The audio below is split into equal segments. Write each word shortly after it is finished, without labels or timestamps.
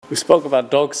We spoke about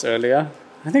dogs earlier.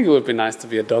 I think it would be nice to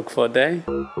be a dog for a day.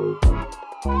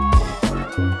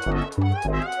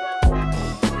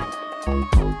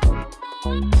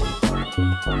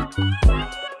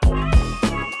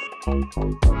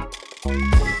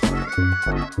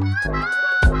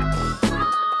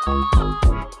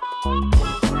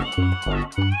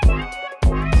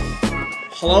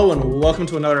 Hello and welcome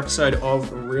to another episode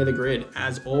of Rear the Grid.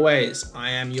 As always,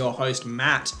 I am your host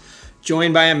Matt,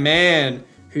 joined by a man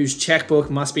whose checkbook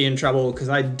must be in trouble because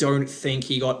I don't think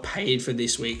he got paid for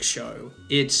this week's show.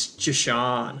 It's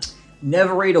Jashan.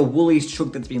 Never eat a Woolies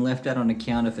chook that's been left out on the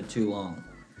counter for too long.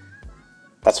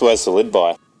 That's words to live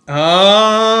by.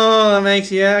 Oh, that makes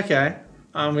you okay.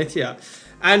 I'm with you.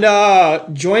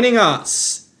 And joining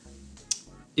us,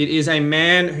 it is a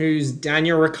man whose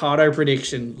Daniel Ricciardo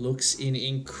prediction looks in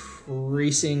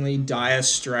increasingly dire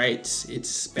straits. It's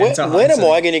Spencer When am Hudson.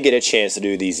 I going to get a chance to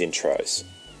do these intros?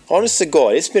 Honest to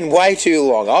God, it's been way too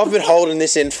long. I've been holding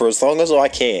this in for as long as I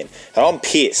can, and I'm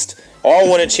pissed. I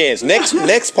want a chance. Next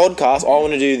podcast, I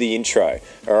want to do the intro.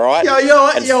 All right? Yo, you know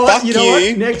what? And You know fuck what? You know what?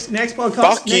 you. Next podcast.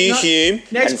 Fuck you, Hume.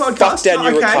 Next and podcast. fuck Daniel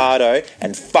Okay. Ricciardo.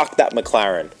 And fuck that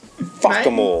McLaren. Fuck Mate.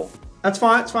 them all. That's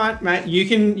fine. It's fine, mate. You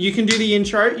can do the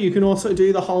intro. You can also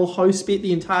do the whole host bit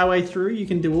the entire way through. You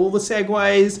can do all the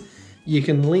segues. You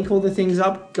can link all the things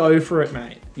up. Go for it,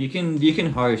 mate. You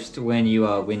can host when you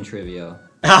win trivia.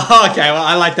 Okay, well,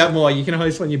 I like that more. You can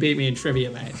host when you beat me in trivia,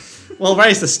 mate. Well,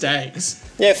 raise the stakes.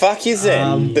 Yeah, fuck you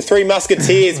then. The Three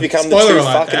Musketeers become the Spoiler two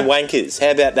alert, fucking wankers. How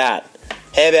about that?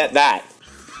 How about that?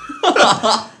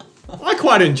 I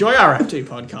quite enjoy our F2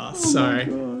 podcast, so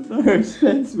No,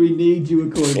 Spence, we need you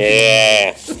according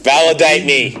Yeah. Validate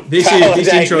me. this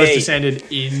Validate intro me. has descended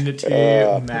into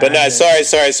But no, sorry.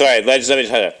 Let me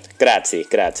tell you.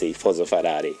 Grazie, Forza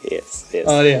Ferrari. Yes.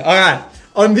 Oh yeah. All right.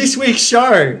 On this week's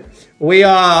show, we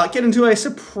are getting to a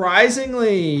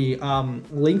surprisingly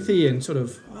lengthy and sort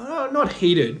of not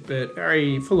heated, but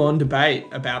very full-on debate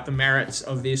about the merits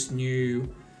of this new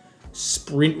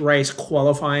sprint race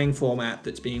qualifying format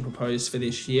that's being proposed for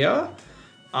this year.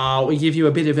 We give you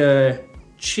a bit of a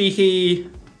cheeky,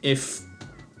 if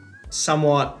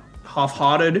somewhat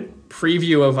half-hearted,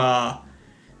 preview of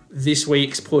this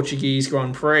week's Portuguese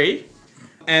Grand Prix.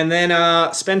 And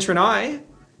then Spencer and I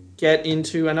get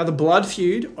into another blood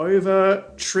feud over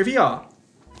trivia.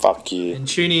 Fuck you. And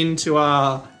tune in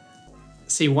to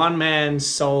see one man's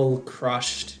soul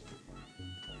crushed.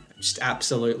 Just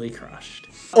absolutely crushed.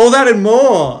 All that and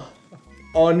more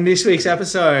on this week's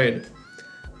episode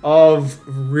of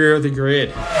Rear the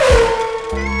Grid.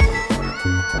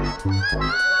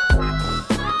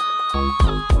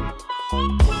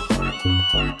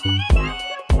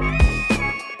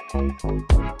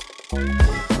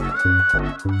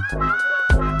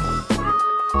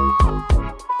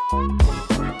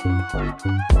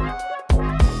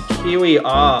 Here we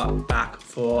are back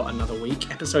for another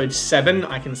week. Episode 7,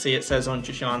 I can see it says on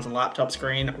Jashan's laptop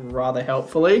screen rather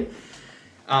helpfully.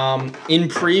 In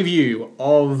preview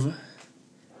of,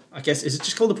 I guess, is it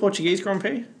just called the Portuguese Grand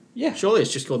Prix? Yeah. Surely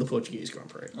it's just called the Portuguese Grand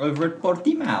Prix. Over at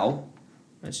Portimao.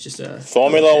 It's just a...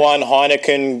 Formula One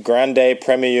Heineken Grande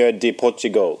Premier de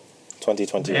Portugal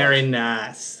 2021. Very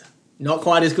nice. Not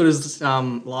quite as good as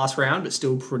last round, but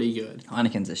still pretty good.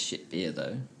 Heineken's a shit beer,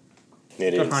 though.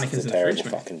 It Got is. Heineken's It's in a the terrible fridge,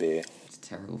 mate. fucking beer. It's a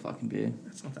terrible fucking beer.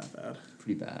 It's not that bad.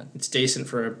 Pretty bad. It's decent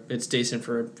for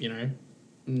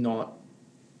not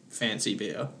fancy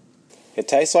beer. It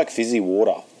tastes like fizzy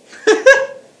water.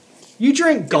 You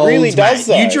drink golds, really does,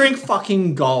 mate. You though. drink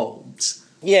fucking golds.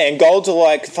 Yeah, and golds are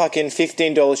like fucking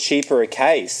 $15 cheaper a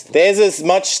case. There's as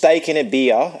much steak in a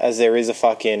beer as there is a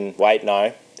fucking... Wait,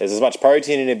 no. There's as much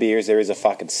protein in a beer as there is a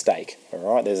fucking steak.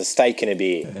 Alright? There's a steak in a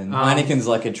beer. And Heineken's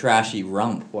like a trashy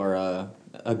rump, or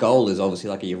a gold is obviously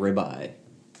like a ribeye.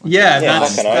 Yeah, Yeah,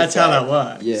 that's fucking how oath, that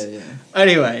works. Yeah.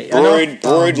 Anyway,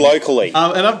 Brewed locally.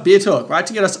 enough beer talk, right?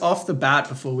 To get us off the bat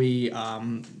before we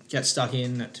get stuck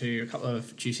in to a couple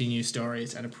of juicy news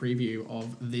stories and a preview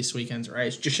of this weekend's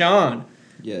race. Jashan,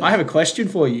 Yeah. I have a question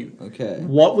for you. Okay.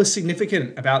 What was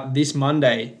significant about this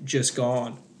Monday just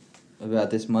gone?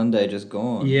 About this Monday just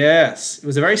gone. Yes, it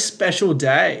was a very special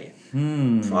day.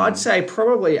 Hmm. I'd say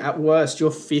probably at worst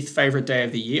your 5th favourite day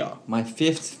of the year. My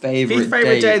fifth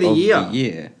favourite day of the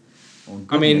year. Oh,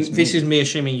 I mean, goodness this me. is me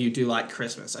assuming you do like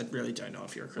Christmas. I really don't know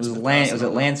if you're a Christmas Was person.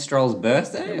 it Lance Stroll's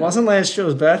birthday? It wasn't Lance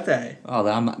Stroll's birthday. Oh,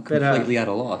 then I'm completely at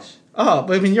a loss. Oh,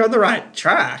 but I mean, you're on the right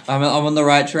track. I'm on the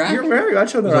right track? You're very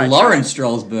much on the Was right it track. Lawrence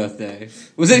Stroll's birthday?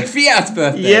 Was it Fiat's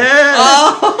birthday? Yeah.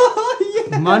 Oh,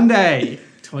 yeah. Monday,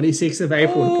 26th of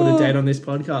April, to put a date on this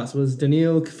podcast, was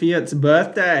Daniil Kvyat's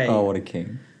birthday. Oh, what a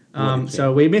king.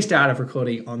 So we missed out of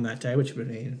recording on that day, which would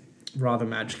have been rather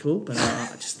magical. But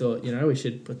I just thought, we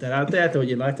should put that out there. I thought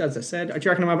you'd like that, as I said. Do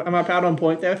you reckon I'm up out on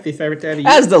point there for your favourite day of the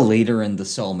year? As the leader and the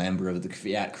sole member of the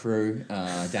Kvyat crew,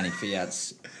 Danny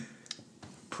Kvyat's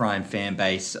prime fan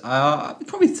base,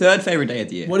 probably third favourite day of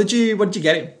the year. What did you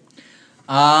get him?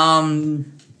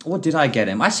 What did I get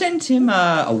him? I sent him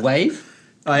a wave.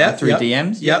 Oh yeah, through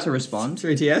DMs. Yep. To respond.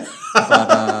 Through TM.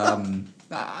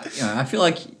 But I feel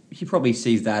like he probably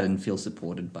sees that and feels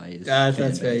supported by his. That's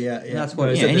fan fair. base. Yeah. That's what.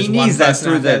 And he needs that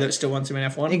through that still wants him in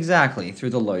F1. Exactly,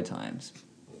 through the low times.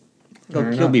 He'll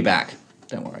enough. be back.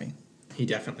 Don't worry. He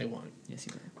definitely won't. Yes,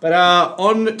 he will. But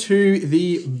on to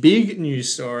the big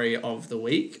news story of the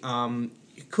week. You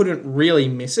couldn't really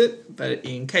miss it, but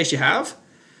in case you have,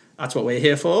 that's what we're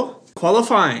here for.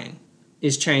 Qualifying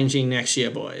is changing next year,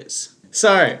 boys.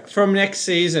 So, from next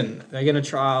season, they're going to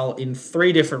trial in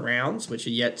 3 different rounds, which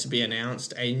are yet to be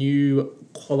announced, a new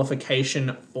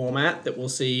qualification format that will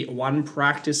see 1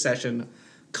 practice session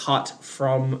cut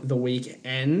from the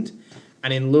weekend.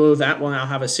 And in lieu of that, we'll now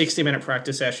have a 60-minute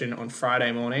practice session on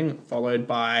Friday morning, followed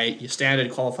by your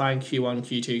standard qualifying Q1,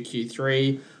 Q2,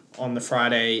 Q3 on the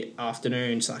Friday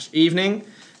afternoon/evening.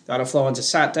 That'll flow into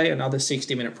Saturday, another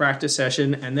 60-minute practice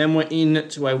session, and then we're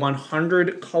into a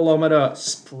 100-kilometre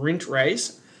sprint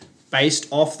race based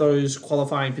off those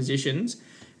qualifying positions,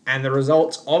 and the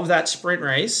results of that sprint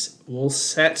race will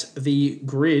set the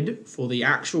grid for the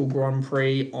actual Grand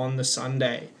Prix on the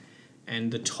Sunday.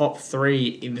 And the top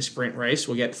 3 in the sprint race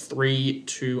will get 3,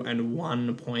 2, and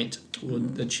 1 point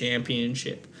toward the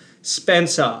championship.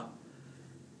 Spencer,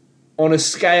 on a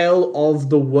scale of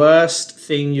the worst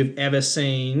thing you've ever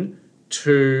seen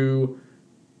to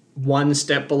 1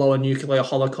 step below a nuclear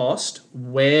holocaust,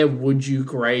 where would you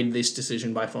grade this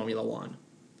decision by Formula One?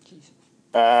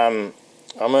 I'm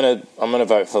gonna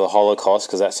vote for the Holocaust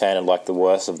because that sounded like the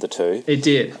worst of the 2. It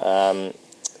did. I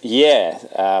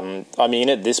mean,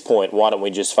 at this point, why don't we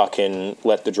just fucking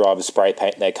let the drivers spray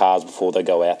paint their cars before they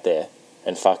go out there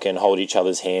and fucking hold each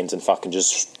other's hands and fucking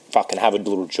just fucking have a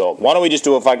little jog? Why don't we just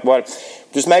do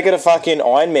just make it a fucking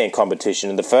Ironman competition,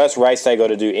 and the first race they got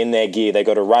to do in their gear, they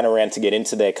got to run around to get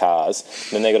into their cars,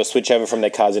 and then they got to switch over from their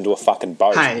cars into a fucking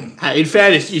boat. Hey, in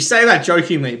fairness, you say that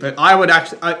jokingly, but I would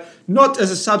actually, not as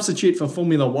a substitute for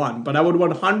Formula One, but I would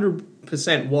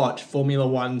 100% watch Formula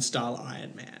One style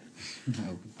Ironman.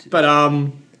 No. But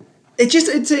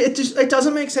it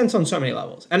doesn't make sense on so many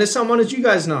levels. And as someone, as you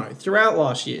guys know, throughout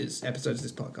last year's episodes of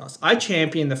this podcast, I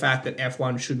championed the fact that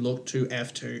F1 should look to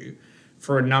F2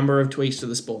 for a number of tweaks to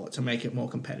the sport to make it more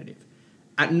competitive.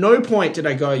 At no point did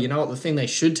I go, you know what, the thing they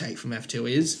should take from F2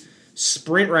 is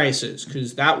sprint races,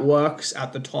 because that works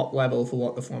at the top level for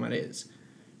what the format is.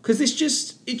 Because it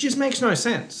just makes no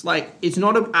sense. Like, it's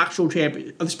not an actual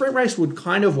champion. The sprint race would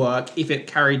kind of work if it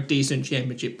carried decent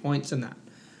championship points in that.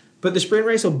 But the sprint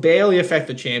race will barely affect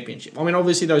the championship. I mean,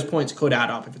 obviously those points could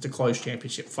add up if it's a close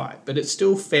championship fight, but it's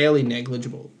still fairly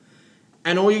negligible.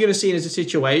 And all you're going to see in a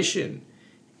situation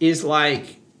is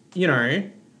like,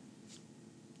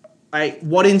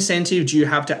 what incentive do you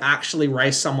have to actually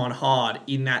race someone hard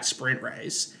in that sprint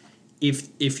race?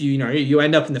 If you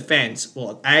end up in the fence,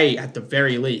 well, at the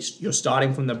very least, you're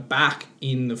starting from the back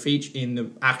in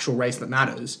the actual race that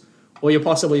matters, or you're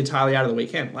possibly entirely out of the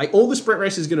weekend. Like, all the sprint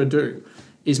race is going to do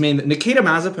is mean that Nikita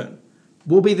Mazepin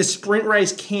will be the sprint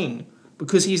race king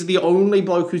because he's the only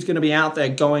bloke who's going to be out there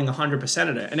going 100%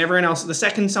 of it. And everyone else, the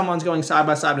second someone's going side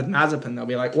by side with Mazepin, they'll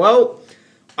be like, well,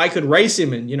 I could race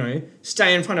him and,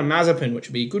 stay in front of Mazepin, which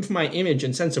would be good for my image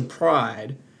and sense of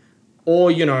pride.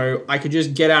 Or, I could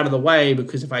just get out of the way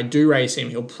because if I do race him,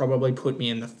 he'll probably put me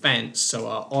in the fence. So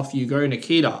off you go,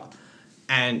 Nikita.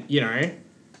 And, it's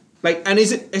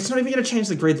not even going to change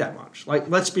the grid that much. Like,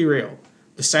 let's be real.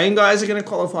 The same guys are going to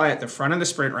qualify at the front of the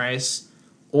sprint race.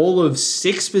 All of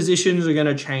 6 positions are going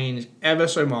to change ever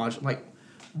so much. Like,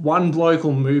 one bloke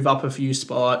will move up a few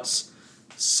spots.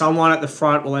 Someone at the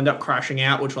front will end up crashing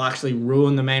out, which will actually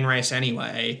ruin the main race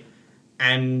anyway.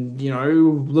 And,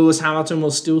 Lewis Hamilton will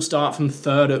still start from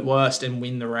 3rd at worst and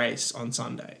win the race on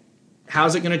Sunday.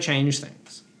 How's it going to change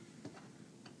things?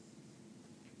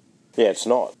 Yeah, it's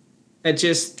not. It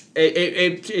just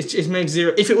makes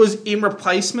zero. If it was in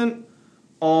replacement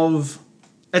of...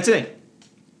 That's the thing.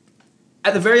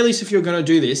 At the very least, if you're going to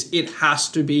do this, it has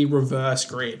to be reverse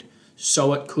grid.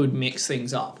 So it could mix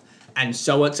things up. And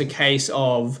so it's a case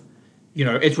of,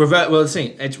 it's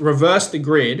reverse the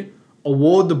grid,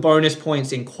 award the bonus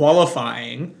points in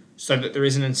qualifying so that there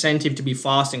is an incentive to be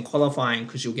fast in qualifying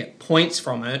because you'll get points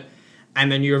from it,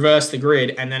 and then you reverse the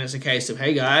grid, and then it's a case of,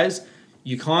 hey guys,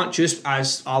 You can't just,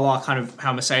 as a la kind of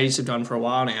how Mercedes have done for a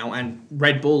while now, and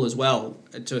Red Bull as well,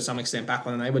 to some extent back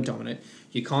when they were dominant,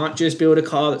 you can't just build a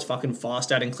car that's fucking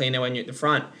fast out and cleaner when you're at the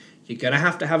front. You're going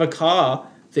to have a car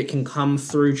that can come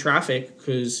through traffic,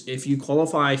 because if you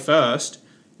qualify first,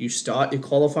 you start your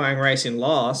qualifying race in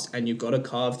last, and you've got to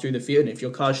carve through the field. And if your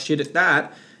car's shit at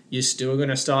that, you're still going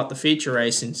to start the feature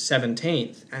race in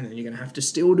 17th, and then you're going to have to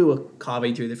still do a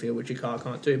carving through the field, which your car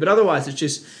can't do. But otherwise, it's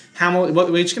just Hamilton.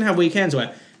 We're just going to have weekends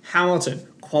where Hamilton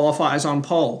qualifies on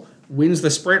pole, wins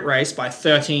the sprint race by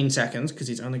 13 seconds because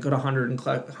he's only got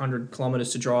 100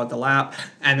 kilometers to draw at the lap,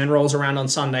 and then rolls around on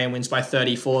Sunday and wins by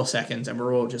 34 seconds, and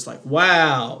we're all just like,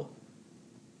 wow,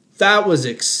 that was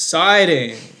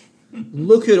exciting.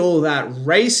 Look at all that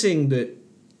racing that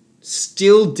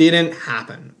still didn't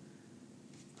happen.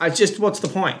 What's the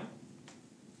point?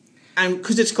 And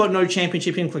because it's got no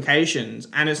championship implications,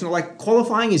 and it's not like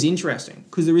qualifying is interesting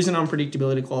because there is an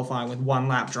unpredictability qualifying with one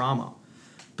lap drama.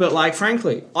 But like,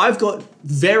 frankly, I've got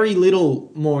very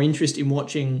little more interest in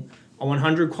watching a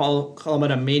 100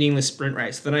 kilometer meaningless sprint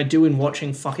race than I do in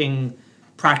watching fucking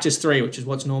practice 3, which is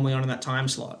what's normally on in that time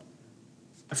slot,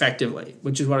 effectively,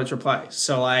 which is what it's replaced.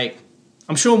 So like,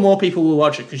 I'm sure more people will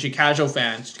watch it because you're casual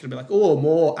fans. It's gonna be like, oh,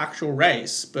 more actual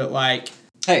race, but like.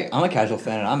 Hey, I'm a casual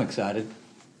fan and I'm excited.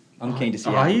 I'm keen to see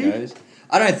how Are it you? goes.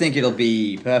 I don't think it'll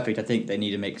be perfect. I think they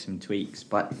need to make some tweaks,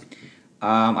 but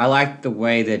I like the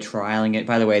way they're trialing it.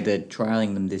 By the way, they're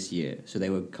trialing them this year, so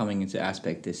they were coming into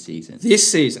aspect this season.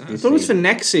 This season? I thought it was for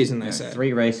next season, they No, said.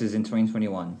 3 races in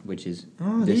 2021, which is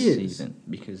Oh, it this is. season,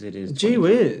 because it is... Gee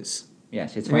whiz.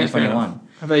 Yes, it's Yeah, fair 2021. enough.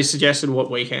 Have they suggested what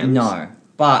weekend? No,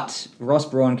 but Ross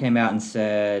Brawn came out and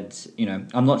said,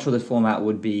 I'm not sure the format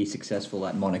would be successful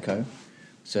at Monaco.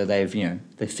 So they've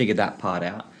figured that part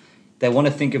out. They want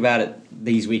to think about it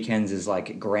these weekends as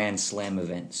like Grand Slam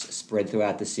events spread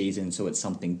throughout the season, so it's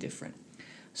something different.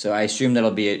 So I assume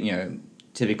that'll be at,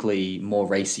 typically more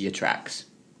racier tracks,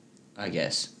 I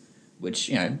guess,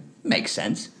 which, makes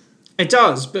sense. It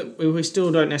does, but we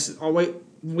still don't necessarily...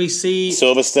 we see...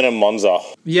 Silverstone and Monza.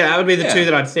 Yeah, that would be the Yeah. two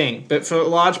that I'd think. But for a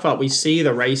large part, we see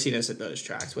the raciness at those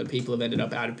tracks when people have ended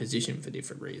up out of position for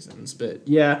different reasons. But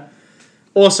yeah.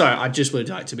 Also, I just would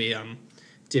like to be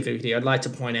difficulty. I'd like to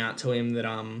point out to him that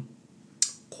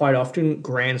quite often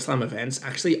Grand Slam events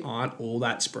actually aren't all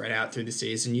that spread out through the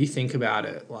season. You think about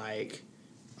it, like,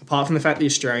 apart from the fact the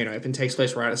Australian Open takes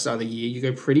place right at the start of the year, you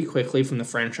go pretty quickly from the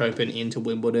French Open into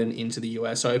Wimbledon into the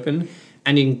US Open.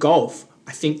 And in golf,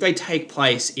 I think they take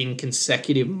place in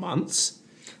consecutive months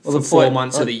for 4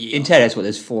 months of the year. In tennis,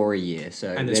 there's 4 a year, so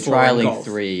And they're there's 4 in trialing golf.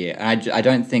 3 a year. And I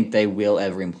don't think they will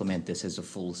ever implement this as a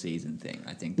full season thing.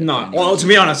 I think... No, well, to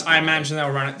be honest, I imagine they'll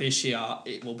run it this year.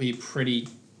 It will be pretty...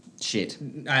 Shit.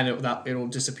 And it'll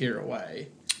disappear away.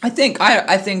 I think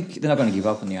they're not going to give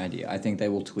up on the idea. I think they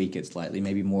will tweak it slightly,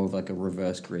 maybe more of like a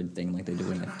reverse grid thing like they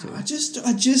do in F2. I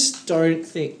just don't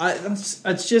think...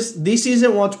 it's just... This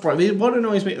isn't what's broke. What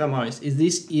annoys me the most is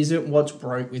this isn't what's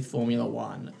broke with Formula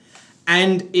 1.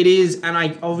 And it is... And I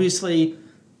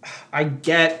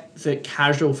get that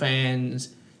casual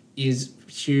fans is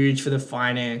huge for the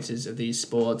finances of these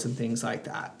sports and things like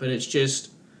that. But it's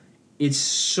just... It's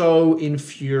so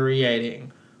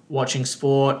infuriating watching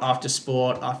sport after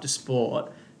sport after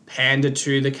sport pander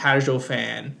to the casual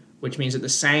fan, which means at the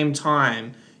same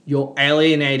time you're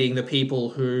alienating the people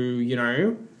who,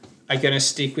 are going to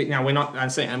stick with... Now, we're not... I'm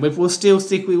saying, and we'll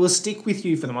stick with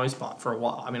you for the most part for a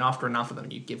while. I mean, after enough of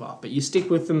them, you give up. But you stick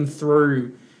with them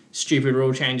through stupid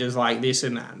rule changes like this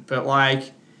and that. But,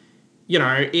 like,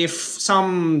 if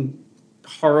some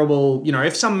horrible...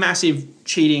 if some massive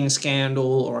cheating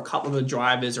scandal or a couple of the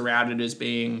drivers are outed as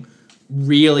being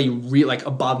really, like,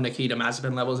 above Nikita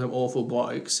Mazepin levels of awful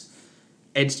blokes...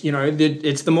 It's,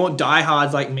 it's the more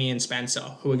diehards like me and Spencer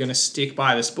who are going to stick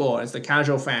by the sport. It's the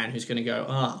casual fan who's going to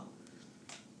go,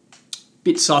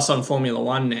 bit sus on Formula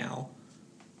 1 now.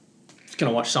 Just going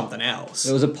to watch something else.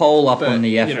 There was a poll up But, on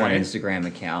the F1 you know- Instagram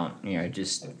account,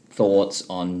 just thoughts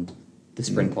on the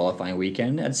sprint qualifying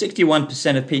weekend. And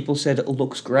 61% of people said it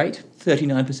looks great.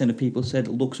 39% of people said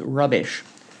it looks rubbish.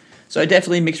 So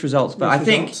definitely mixed results. But I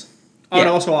think... I would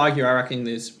yeah. also argue, I reckon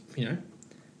there's,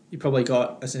 you probably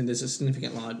got, there's a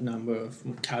significant large number of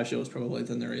casuals probably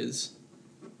than there is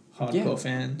hardcore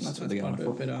fans. That's what they're going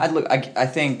for. But, I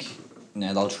think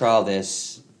they'll trial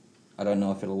this. I don't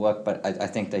know if it'll work, but I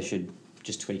think they should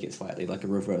just tweak it slightly, like a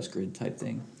reverse grid type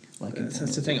thing. Like in that's the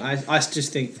Formula thing. I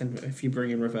just think that if you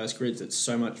bring in reverse grids, it's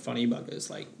so much funny buggers.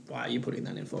 Like, why are you putting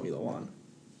that in Formula 1?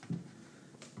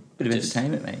 Bit of Just-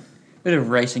 entertainment, mate. Bit of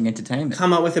racing entertainment.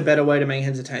 Come up with a better way to make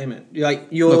entertainment. Look,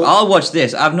 I'll watch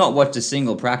this. I've not watched a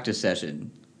single practice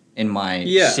session in my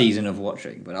Yeah. season of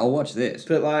watching, but I'll watch this.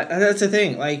 But like that's the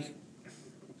thing, like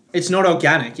it's not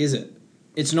organic, is it?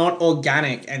 It's not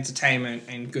organic entertainment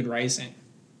and good racing.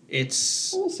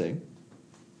 It's We'll see.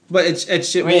 but it's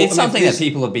I mean, it's something that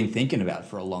people have been thinking about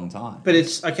for a long time. But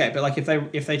it's okay. But like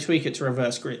if they tweak it to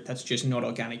reverse grid, that's just not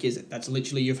organic, is it? That's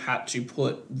literally you've had to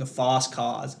put the fast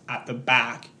cars at the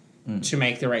back to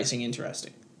make the racing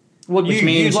interesting. Well, Which you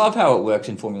means- love how it works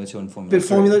in Formula 2 and Formula But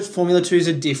 3. Formula 2 is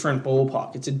a different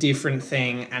ballpark. It's a different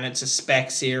thing, and it's a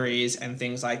spec series and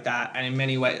things like that. And in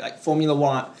many ways, like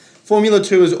Formula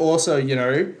 2 is also,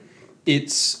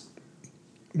 its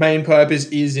main purpose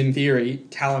is, in theory,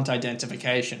 talent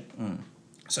identification.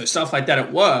 So stuff like that,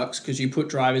 it works because you put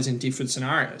drivers in different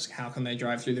scenarios. How can they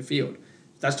drive through the field?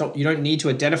 You don't need to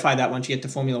identify that once you get to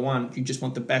Formula 1. You just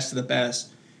want the best of the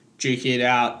best, duke it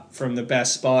out from the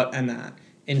best spot and that.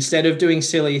 Instead of doing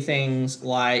silly things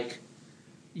like,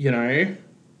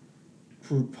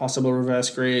 possible reverse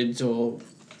grids or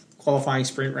qualifying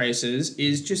sprint races,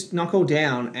 is just knuckle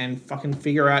down and fucking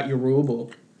figure out your rule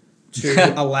book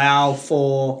to allow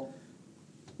for,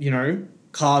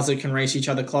 cars that can race each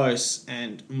other close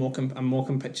and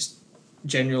just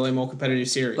generally more competitive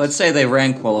series. Let's say they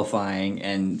ran qualifying,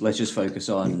 and let's just focus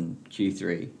on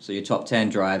Q3. So your top 10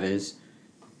 drivers,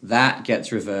 that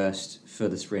gets reversed for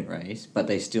the sprint race, but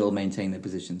they still maintain their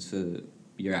positions for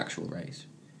your actual race.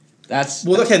 That's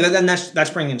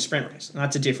bringing in a sprint race. And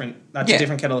that's a different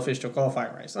kettle of fish to a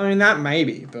qualifying race. I mean, that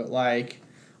maybe, but like,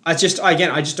 I just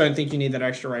don't think you need that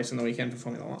extra race on the weekend for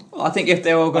Formula 1. Well, I think if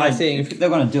they're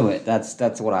going to do it,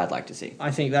 that's what I'd like to see. I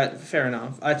think that fair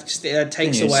enough. That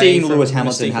takes away seeing from Lewis the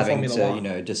Hamilton mystique of having Formula to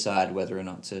 1. decide whether or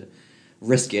not to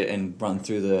risk it and run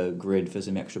through the grid for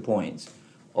some extra points,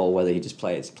 or whether he just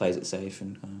plays it safe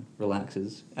and kind of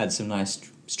relaxes, adds some nice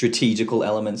strategical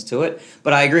elements to it.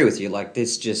 But I agree with you. Like,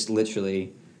 this just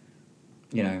literally,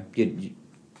 you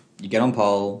get on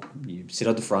pole, you sit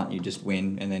at the front, you just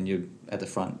win, and then you're at the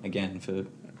front again for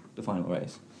the final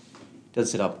race.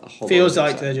 Does set up a whole Feels lot of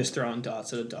like excitement. they're just throwing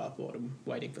darts at a dartboard and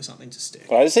waiting for something to stick.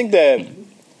 But I just think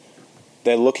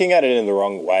they're looking at it in the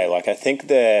wrong way. Like, I think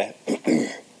they're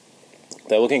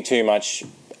looking too much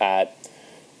at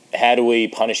how do we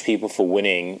punish people for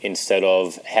winning instead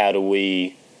of how do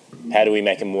we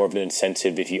make it more of an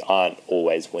incentive if you aren't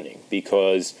always winning?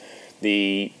 Because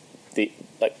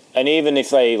and even if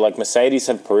they, like, Mercedes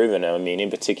have proven, I mean, in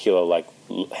particular, like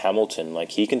Hamilton,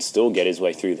 like, he can still get his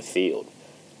way through the field.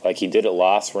 Like, he did it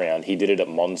last round. He did it at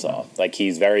Monza. Like,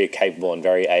 he's very capable and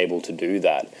very able to do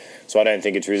that. So I don't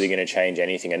think it's really going to change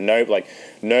anything. And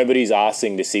nobody's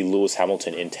asking to see Lewis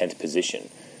Hamilton in 10th position.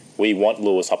 We want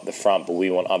Lewis up the front, but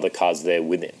we want other cars there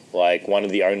with him. Like, one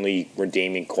of the only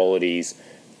redeeming qualities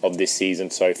of this season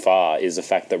so far is the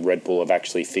fact that Red Bull have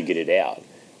actually figured it out.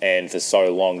 And for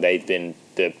so long, they've been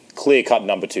the clear-cut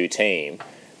number 2 team,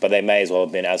 but they may as well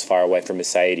have been as far away from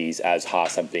Mercedes as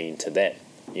Haas have been to them.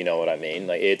 You know what I mean?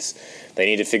 Like, they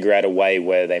need to figure out a way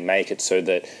where they make it so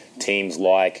that teams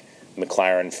like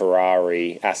McLaren,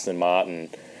 Ferrari, Aston Martin,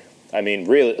 I mean,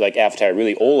 really, like AlphaTauri,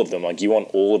 really all of them, like, you want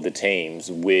all of the teams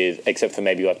with, except for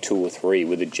maybe like 2 or 3,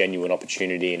 with a genuine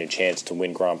opportunity and a chance to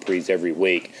win Grand Prix every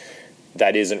week.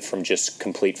 That isn't from just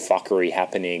complete fuckery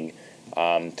happening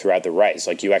throughout the race.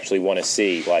 Like, you actually want to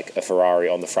see, like, a Ferrari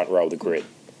on the front row of the grid.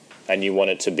 And you want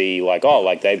it to be like, oh,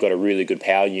 like, they've got a really good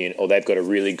power unit, or they've got a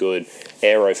really good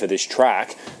aero for this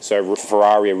track, so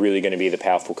Ferrari are really going to be the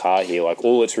powerful car here. Like,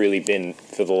 all it's really been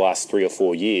for the last 3 or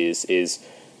 4 years is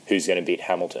who's going to beat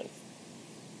Hamilton.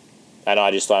 And I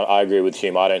agree with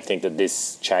Hume. I don't think that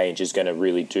this change is going to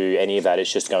really do any of that.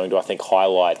 It's just going to, I think,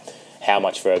 highlight how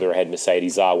much further ahead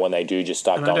Mercedes are when they do just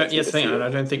start going through the field. And I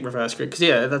don't think reverse grid,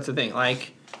 because that's the thing.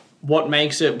 Like, what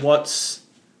makes it?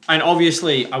 And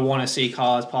obviously, I want to see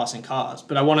cars passing cars,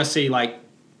 but I want to see, like,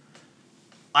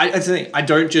 that's the thing. I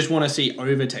don't just want to see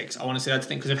overtakes. I want to see that's the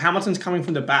thing, because if Hamilton's coming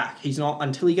from the back, he's not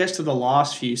until he gets to the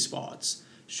last few spots.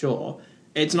 Sure,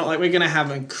 it's not like we're going to have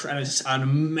an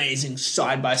amazing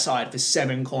side by side for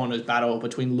 7 corners battle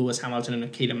between Lewis Hamilton and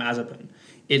Nikita Mazepin.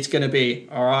 It's going to be,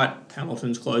 all right,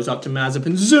 Hamilton's closed up to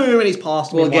Mazepin, zoom, and he's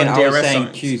passed me. Well, again, I was DRS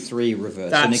saying zones. But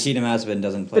reverse. So Nikita Mazepin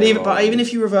doesn't play. But even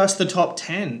if you reverse the top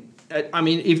 10, I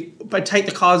mean, but take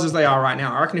the cars as they are right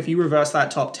now. I reckon if you reverse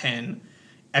that top 10,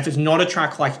 if it's not a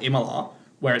track like Imola,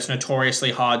 where it's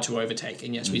notoriously hard to overtake,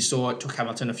 and yes, we saw it took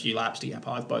Hamilton a few laps to get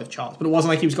past both Charles, but it wasn't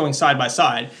like he was going side by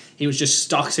side. He was just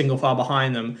stuck single file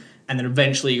behind them, and then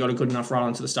eventually he got a good enough run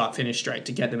onto the start-finish straight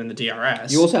to get them in the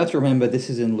DRS. You also have to remember this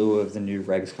is in lieu of the new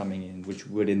regs coming in, which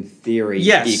would, in theory,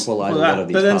 equalise a lot of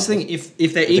these. But then the thing,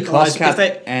 if they're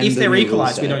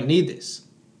equalised, we don't need this.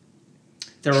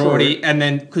 They're True. already, and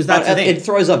then because that's But the thing. it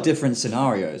throws up different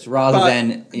scenarios rather But-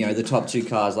 than the top two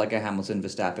cars like a Hamilton,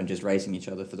 Verstappen just racing each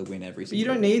other for the win every But single. you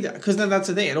don't need that because then that's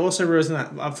the thing. It also ruins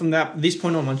that from this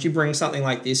point on. Once you bring something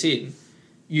like this in,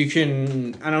 you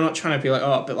can. And I'm not trying to be like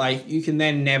but like you can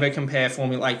then never compare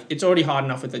Formula. Like it's already hard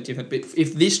enough with the different. But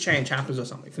if this change happens or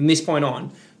something from this point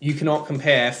on, you cannot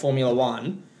compare Formula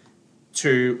One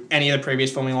to any of the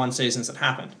previous Formula One seasons that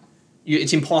happened.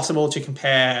 It's impossible to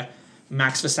compare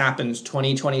Max Verstappen's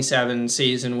 2027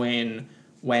 season win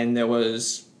when there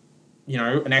was,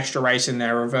 an extra race in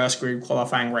their reverse grid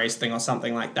qualifying race thing or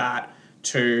something like that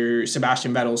to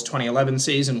Sebastian Vettel's 2011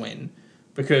 season win.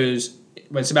 Because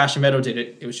when Sebastian Vettel did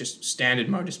it, it was just standard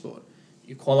motorsport.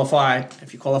 You qualify,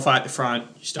 if you qualify at the front,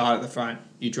 you start at the front,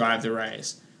 you drive the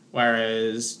race.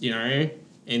 Whereas,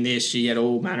 in this you get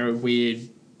all manner of weird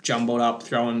jumbled up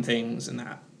throwing things and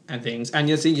that and things. And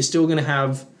you're still going to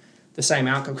have the same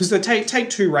outcome. Because they take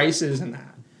two races and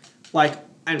that. Like,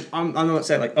 and I'm not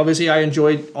saying, like, obviously I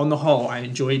enjoyed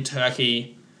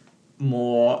Turkey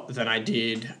more than I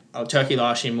did, Turkey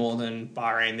last year more than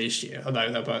Bahrain this year.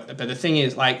 Although they're both, but the thing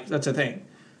is, like, that's the thing.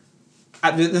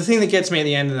 The thing that gets me at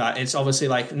the end of that, it's obviously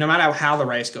like, no matter how the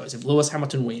race goes, if Lewis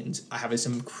Hamilton wins, I have this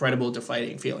incredible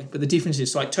deflating feeling. But the difference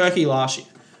is, so like Turkey last year,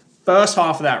 first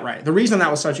half of that race, the reason that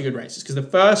was such a good race is because the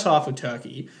first half of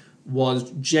Turkey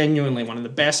was genuinely one of the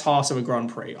best halves of a Grand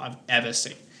Prix I've ever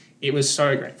seen. It was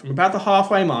so great. From about the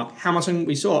halfway mark, Hamilton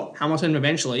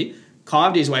eventually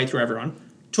carved his way through everyone,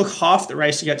 took half the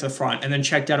race to get to the front, and then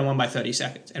checked out and won by 30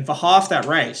 seconds. And for half that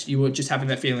race, you were just having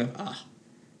that feeling of,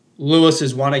 Lewis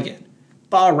has won again.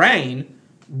 Bahrain,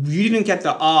 you didn't get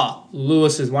the,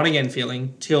 Lewis has won again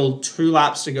feeling till 2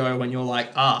 laps to go when you're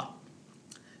like,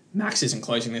 Max isn't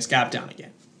closing this gap down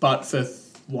again. But for,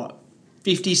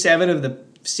 57 of the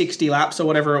 60 laps or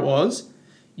whatever it was,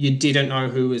 you didn't know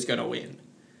who was going to win.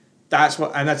 That's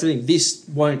the thing. This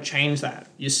won't change that.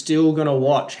 You're still going to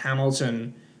watch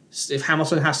Hamilton. If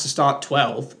Hamilton has to start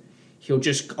 12th, he'll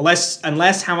just,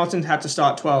 unless Hamilton had to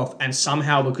start 12th and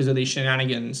somehow because of these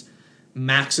shenanigans,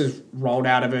 Max has rolled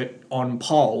out of it on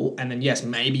pole, and then yes,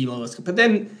 maybe Lewis, but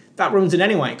then that ruins it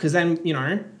anyway, because then,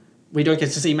 we don't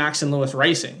get to see Max and Lewis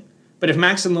racing. But if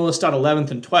Max and Lewis start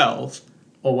 11th and 12th,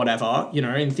 or whatever,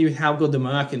 in theory, how good the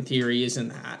Merc in theory is in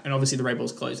that, and obviously the Red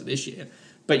Bull's closer this year,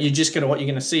 but what you're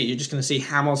going to see, you're just going to see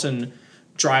Hamilton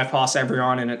drive past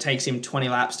everyone, and it takes him 20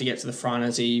 laps to get to the front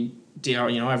as he,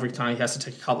 every time he has to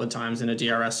take a couple of times in a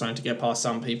DRS zone to get past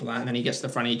some people, and then he gets to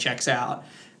the front, he checks out.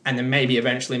 And then maybe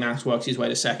eventually Max works his way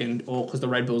to second, or because the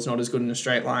Red Bull's not as good in a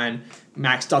straight line,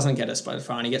 Max doesn't get us by the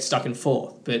front. He gets stuck in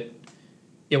fourth. But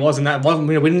we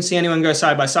didn't see anyone go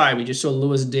side by side. We just saw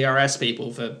Lewis DRS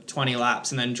people for 20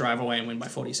 laps and then drive away and win by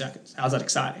 40 seconds. How's that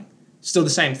exciting? Still the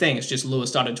same thing. It's just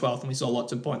Lewis started 12th and we saw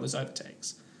lots of pointless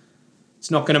overtakes. It's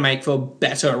not going to make for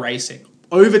better racing.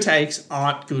 Overtakes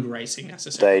aren't good racing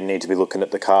necessarily. They need to be looking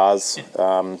at the cars.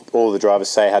 All the drivers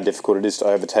say how difficult it is to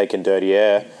overtake in dirty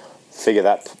air. Figure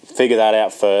that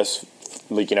out first,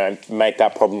 make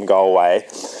that problem go away.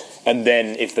 And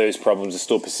then if those problems are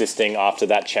still persisting after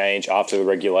that change, after the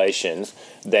regulations,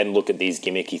 then look at these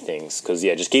gimmicky things. Because,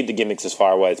 just keep the gimmicks as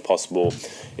far away as possible.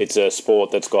 It's a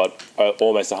sport that's got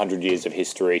almost 100 years of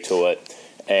history to it.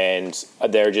 And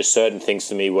there are just certain things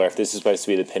to me where if this is supposed to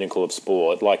be the pinnacle of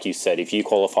sport, like you said, if you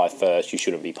qualify first, you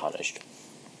shouldn't be punished.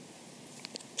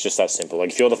 It's just that simple. Like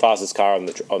if you're the fastest car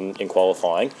in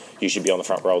qualifying, you should be on the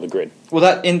front row of the grid. Well,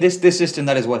 that in this system,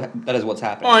 that is what's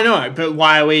happening. Oh, I know, but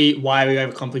why are we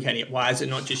overcomplicating it? Why is it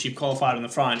not just you've qualified on the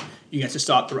front, you get to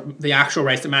start the actual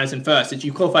race that matters in first? It's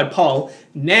you qualified pole.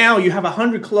 Now you have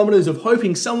 100 kilometers of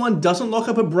hoping someone doesn't lock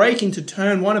up a brake into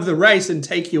turn one of the race and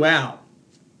take you out.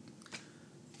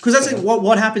 Because that's like,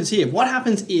 what happens here. What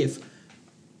happens if,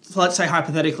 let's say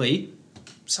hypothetically,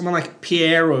 someone like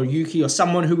Pierre or Yuki or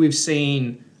someone who we've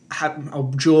seen or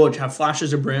George have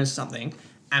flashes of brilliance or something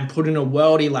and put in a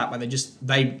worldy lap where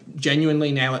they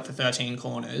genuinely nail it for 13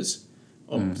 corners,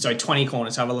 or 20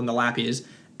 corners, however long the lap is,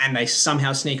 and they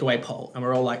somehow sneak away pole. And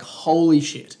we're all like, holy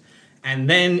shit. And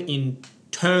then in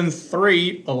turn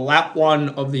 3 or lap 1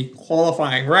 of the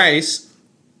qualifying race,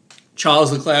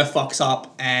 Charles Leclerc fucks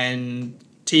up and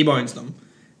T-bones them.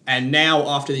 And now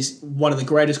after this, one of the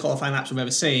greatest qualifying laps we've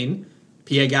ever seen,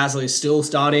 Pierre Gasly is still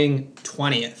starting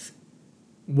 20th.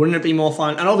 Wouldn't it be more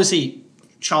fun? And obviously,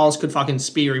 Charles could fucking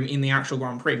spear him in the actual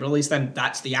Grand Prix, but at least then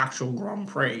that's the actual Grand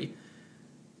Prix.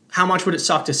 How much would it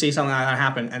suck to see something like that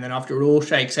happen, and then after it all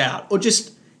shakes out, or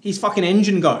just his fucking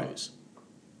engine goes?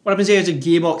 What happens if he has a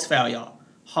gearbox failure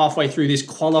halfway through this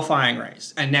qualifying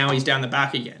race, and now he's down the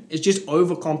back again? It's just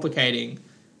overcomplicating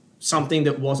something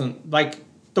that wasn't, like,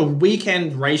 the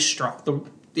weekend race struck.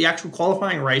 the actual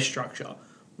qualifying race structure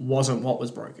wasn't what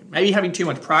was broken. Maybe having too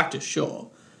much practice, sure,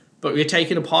 but we're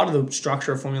taking a part of the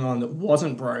structure of Formula One that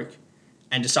wasn't broke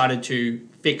and decided to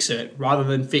fix it rather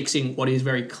than fixing what is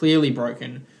very clearly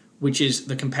broken, which is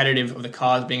the competitive of the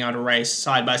cars being able to race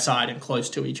side by side and close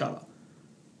to each other.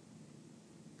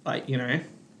 Like, you know,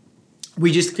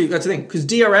 that's the thing. Because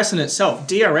DRS in itself,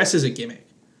 DRS is a gimmick.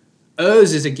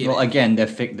 ERS is a gimmick. Well, again,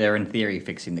 they're in theory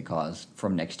fixing the cars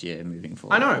from next year moving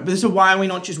forward. I know, but so why are we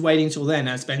not just waiting till then,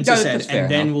 as Spencer said, and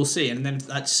then enough. we'll see. And then if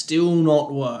that's still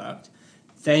not worked,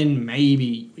 then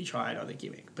maybe we try another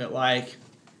gimmick. But like,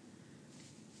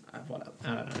 whatever.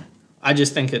 I don't know. I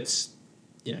just think it's,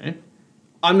 you know,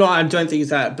 I don't think it's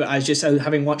that, but I just,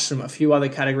 having watched a few other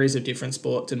categories of different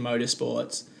sports and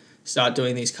motorsports, start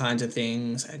doing these kinds of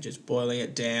things and just boiling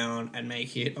it down and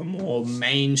make it a more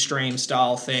mainstream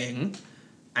style thing,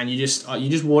 and you just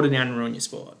water down and ruin your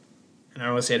sport. And I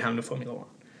always said having to Formula One.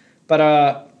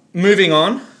 But moving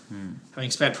on,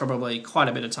 having spent probably quite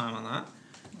a bit of time on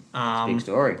that. Big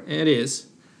story. It is.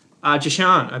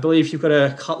 Jishan, I believe you've got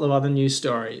a couple of other news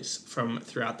stories from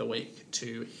throughout the week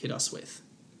to hit us with.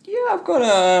 Yeah, I've got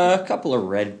a couple of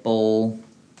Red Bull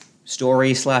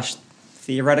stories /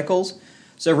 theoreticals.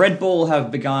 So Red Bull have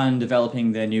begun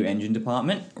developing their new engine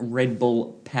department, Red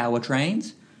Bull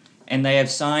Powertrains, and they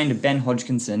have signed Ben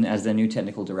Hodgkinson as their new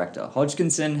technical director.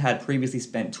 Hodgkinson had previously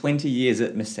spent 20 years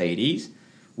at Mercedes,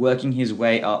 working his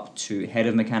way up to head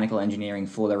of mechanical engineering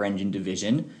for their engine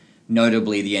division,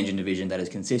 notably the engine division that has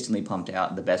consistently pumped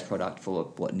out the best product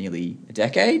for, nearly a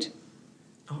decade?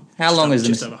 How long is it?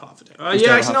 Just over half a decade.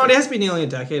 It has been nearly a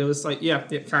decade. It was like,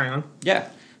 carry on. Yeah.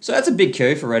 So that's a big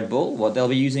coup for Red Bull. They'll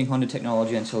be using Honda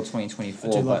technology until 2024.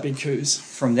 I do love big coups.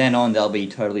 From then on, they'll be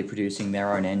totally producing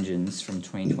their own engines from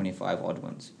 2025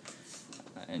 onwards.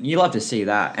 And you'll have to see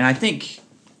that. And I think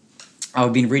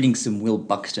I've been reading some Will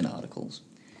Buxton articles.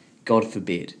 God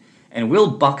forbid. And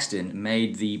Will Buxton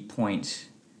made the point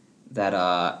that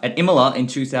at Imola in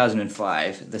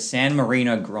 2005, the San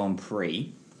Marino Grand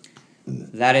Prix,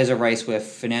 that is a race where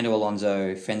Fernando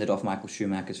Alonso fended off Michael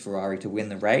Schumacher's Ferrari to win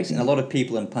the race. And a lot of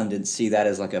people and pundits see that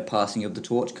as like a passing of the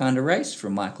torch kind of race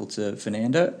from Michael to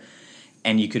Fernando.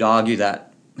 And you could argue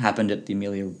that happened at the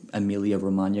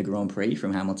Emilia-Romagna Grand Prix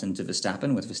from Hamilton to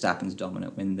Verstappen, with Verstappen's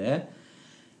dominant win there.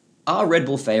 Are Red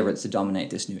Bull favourites to dominate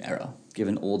this new era,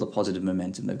 given all the positive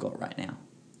momentum they've got right now?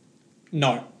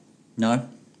 No. No?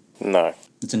 No.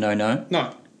 It's a no-no?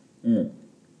 No.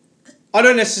 I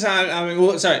don't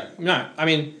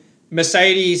necessarily.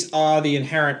 Mercedes are the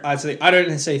inherent. I don't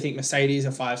necessarily think Mercedes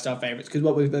are 5-star favorites, because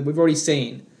what we've already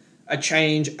seen a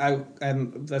change.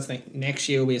 Let's think next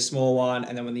year will be a small one,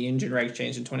 and then when the engine regs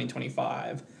change in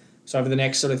 2025. So over the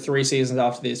next sort of 3 seasons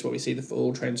after this, where we see the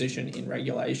full transition in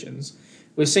regulations,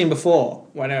 we've seen before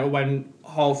when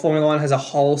whole Formula One has a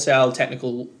wholesale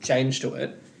technical change to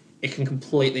it, it can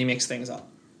completely mix things up.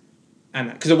 And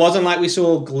because it wasn't like we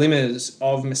saw glimmers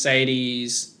of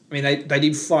Mercedes. I mean, they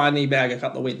did finally bag a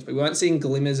couple of wins, but we weren't seeing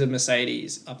glimmers of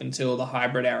Mercedes up until the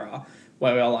hybrid era,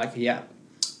 where we were like, yeah,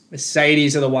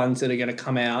 Mercedes are the ones that are going to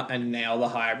come out and nail the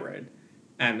hybrid.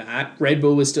 And that Red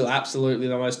Bull was still absolutely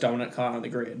the most dominant car on the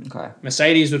grid. Okay.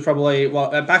 Mercedes was probably,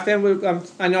 back then,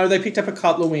 I know they picked up a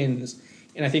couple of wins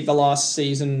in, I think, the last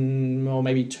season, or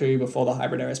maybe 2 before the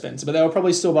hybrid era, Spencer. But they were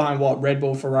probably still behind, Red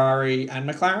Bull, Ferrari, and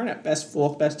McLaren at best,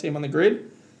 4th best team on the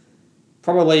grid.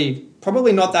 Probably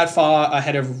not that far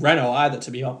ahead of Renault either,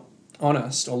 to be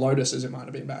honest, or Lotus as it might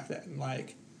have been back then.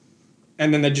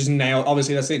 And then they just nailed,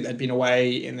 obviously that's it, they'd been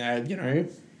away in their,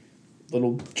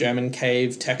 little German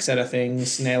cave tech set of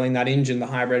things, nailing that engine. The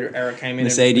hybrid era came in.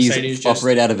 Mercedes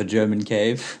operate out of a German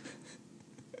cave.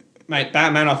 Mate,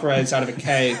 Batman operates out of a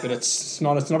cave, but it's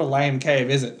not a lame cave,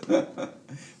 is it? Fair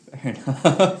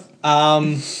enough.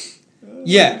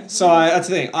 Yeah, so that's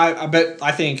the thing.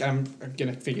 I think I'm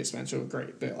going to figure Spencer will agree,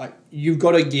 but you've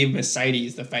got to give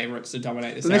Mercedes the favourites to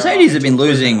dominate this. Mercedes have been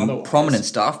losing prominent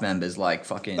staff members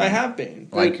fucking. They have been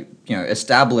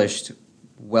established,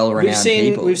 well-renowned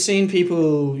people. We've seen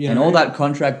people, and all that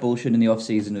contract bullshit in the off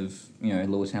season of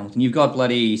Lewis Hamilton. You've got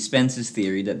bloody Spencer's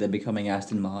theory that they're becoming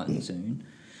Aston Martin soon.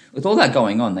 With all that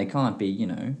going on, they can't be,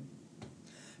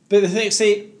 But the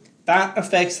thing, that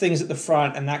affects things at the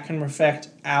front, and that can affect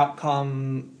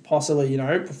outcome, possibly,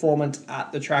 performance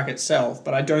at the track itself.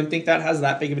 But I don't think that has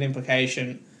that big of an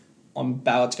implication on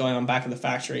what's going on back at the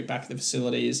factory, back at the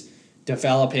facilities,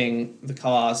 developing the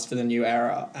cars for the new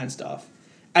era and stuff.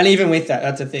 And even with that,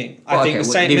 that's the thing.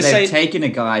 They've taken a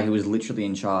guy who was literally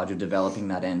in charge of developing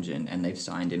that engine, and they've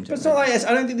signed him to. But it's not like this.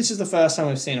 I don't think this is the first time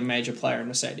we've seen a major player in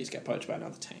Mercedes get poached by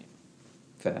another team.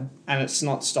 Fair. And it's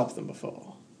not stopped them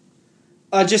before.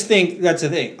 I just think that's the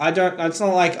thing. It's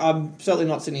not like I'm certainly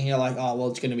not sitting here like, oh, well,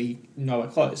 it's going to be nowhere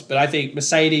close. But I think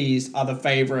Mercedes are the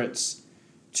favourites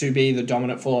to be the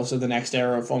dominant force of the next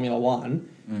era of Formula One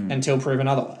until proven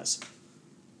otherwise.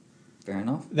 Fair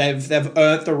enough. They've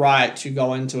earned the right to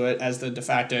go into it as the de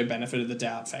facto benefit of the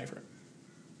doubt favourite.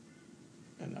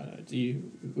 And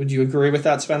would you agree with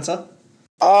that, Spencer?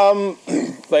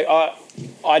 Like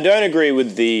I don't agree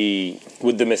with the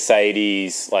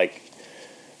Mercedes I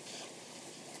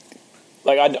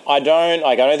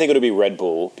don't think it'll be Red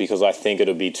Bull because I think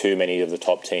it'll be too many of the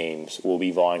top teams will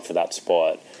be vying for that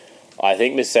spot. I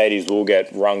think Mercedes will get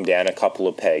rung down a couple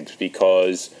of pegs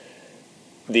because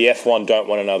the F1 don't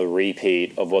want another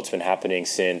repeat of what's been happening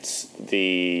since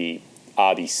the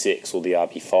RB6 or the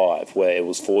RB5, where it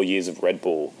was 4 years of Red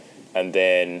Bull, and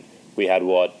then we had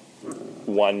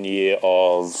 1 year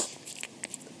of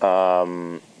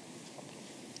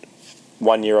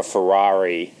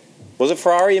Ferrari. Was it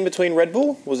Ferrari in between Red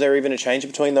Bull? Was there even a change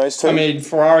between those two? I mean,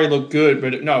 Ferrari looked good,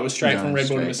 but it was straight from Red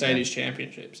Bull to Mercedes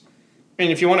championships. I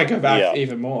mean, if you want to go back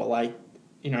even more,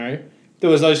 there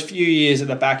was those few years at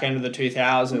the back end of the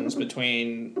 2000s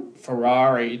between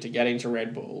Ferrari to getting to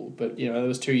Red Bull, but, there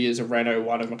was 2 years of Renault,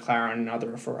 one of McLaren,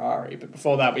 another of Ferrari. But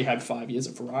before that, we had 5 years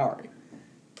of Ferrari,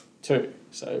 too.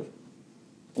 So,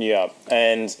 yeah,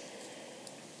 and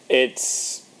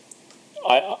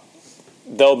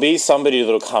there'll be somebody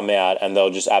that'll come out and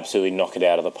they'll just absolutely knock it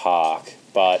out of the park.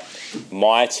 But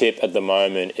my tip at the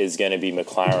moment is going to be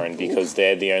McLaren because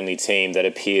they're the only team that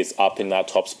appears up in that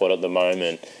top spot at the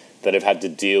moment that have had to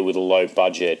deal with a low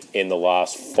budget in the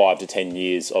last 5 to 10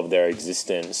 years of their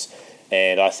existence.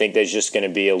 And I think there's just going to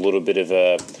be a little bit of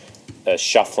a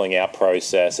shuffling out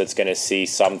process that's going to see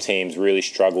some teams really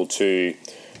struggle to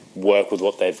work with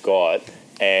what they've got.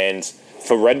 And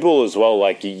for Red Bull as well,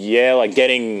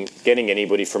 getting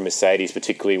anybody from Mercedes,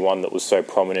 particularly one that was so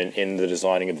prominent in the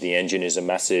designing of the engine, is a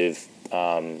massive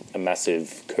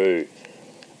coup.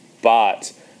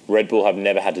 But Red Bull have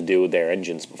never had to deal with their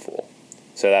engines before,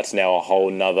 so that's now a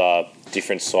whole nother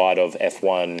different side of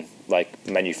F1,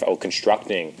 or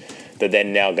constructing, that they're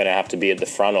now going to have to be at the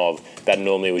front of. That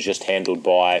normally was just handled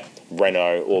by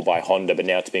Renault or by Honda, but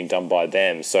now it's being done by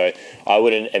them. So I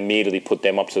wouldn't immediately put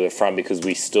them up to the front because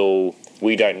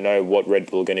we don't know what Red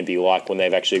Bull are going to be like when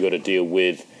they've actually got to deal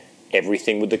with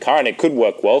everything with the car. And it could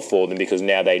work well for them because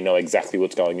now they know exactly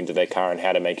what's going into their car and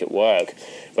how to make it work.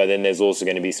 But then there's also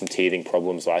going to be some teething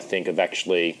problems, I think, of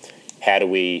actually how do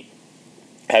we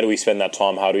spend that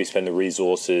time? How do we spend the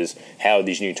resources? How are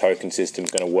these new token systems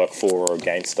going to work for or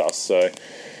against us? So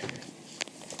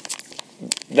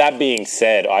that being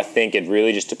said, I think it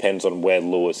really just depends on where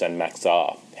Lewis and Max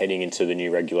are heading into the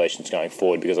new regulations going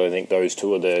forward, because I think those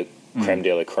two are the creme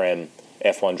de la creme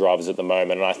F1 drivers at the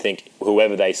moment. And I think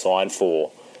whoever they sign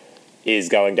for is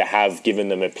going to have given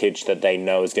them a pitch that they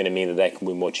know is going to mean that they can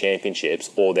win more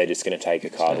championships, or they're just going to take a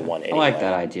car to one anyway. I like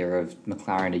that idea of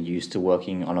McLaren are used to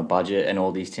working on a budget and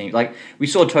all these teams. Like, we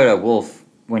saw Toto Wolff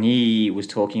when he was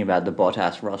talking about the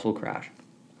Bottas-Russell crash.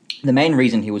 The main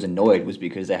reason he was annoyed was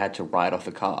because they had to write off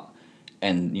a car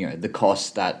and, the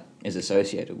cost that is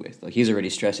associated with. Like, he's already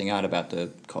stressing out about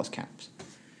the cost caps.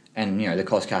 And, the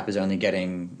cost cap is only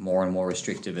getting more and more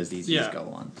restrictive as these years go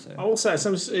on. So I will say, I've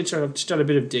just done a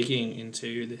bit of digging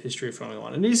into the history of Formula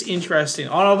One. And it is interesting.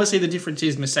 Obviously, the difference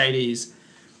is Mercedes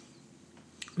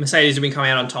have been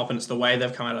coming out on top, and it's the way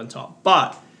they've come out on top.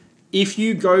 But if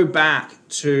you go back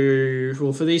to,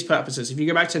 well, for these purposes, if you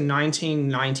go back to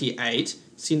 1998,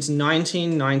 since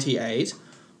 1998,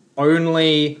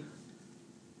 only,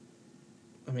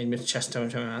 chest tone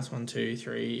maths, 1, 2,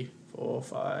 3, 4,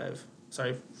 5...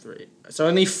 Sorry, 3. So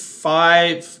only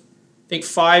 5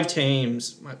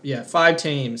 teams. Yeah, 5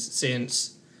 teams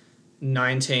since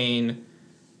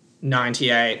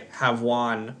 1998 have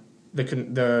won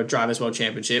the Drivers' World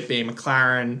Championship, being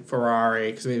McLaren,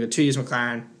 Ferrari, because we have 2 years of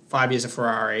McLaren, 5 years of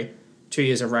Ferrari, 2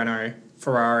 years of Renault,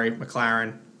 Ferrari,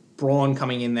 McLaren, Brawn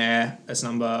coming in there as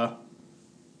number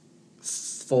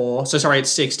 4. So sorry, it's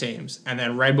 6 teams, and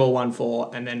then Red Bull won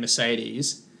 4, and then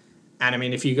Mercedes. And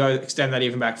if you extend that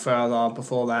even back further,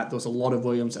 before that, there was a lot of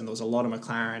Williams and there was a lot of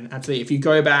McLaren. Actually, if you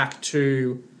go back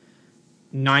to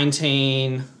in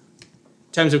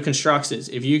terms of constructors,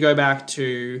 if you go back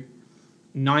to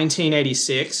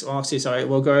 1986,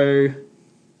 we'll go,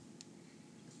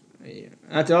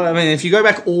 if you go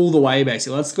back all the way,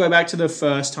 basically, let's go back to the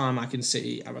first time I can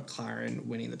see a McLaren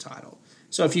winning the title.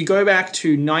 So if you go back to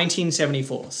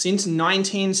 1974, since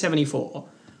 1974,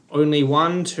 only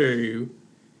 1, 2,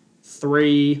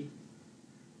 3,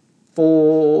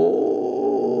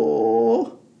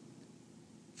 4.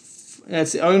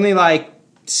 It's only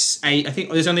 8. I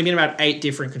think there's only been about 8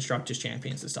 different constructors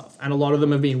champions and stuff, and a lot of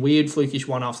them have been weird, flukish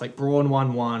one-offs. Like Brawn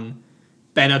 1-1,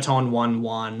 Benetton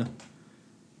 1-1,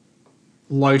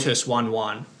 Lotus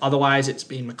 1-1. Otherwise, it's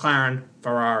been McLaren,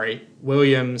 Ferrari,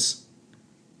 Williams,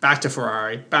 back to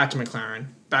Ferrari, back to McLaren,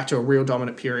 back to a real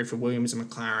dominant period for Williams and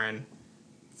McLaren,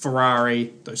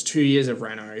 Ferrari, those 2 years of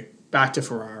Renault, back to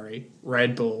Ferrari,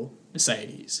 Red Bull,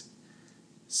 Mercedes.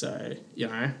 So,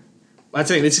 that's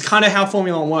it. This is kind of how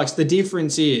Formula One works. The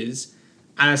difference is,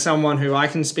 as someone who I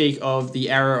can speak of the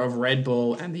era of Red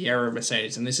Bull and the era of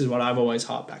Mercedes, and this is what I've always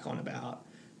harped back on about.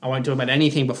 I won't talk about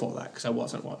anything before that because I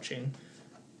wasn't watching.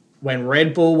 When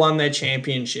Red Bull won their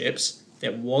championships,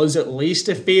 there was at least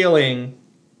a feeling,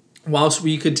 whilst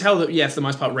we could tell that, for the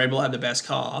most part, Red Bull had the best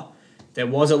car, there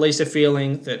was at least a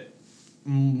feeling that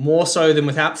more so than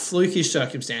without flukish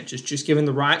circumstances, just given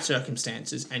the right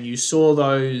circumstances, and you saw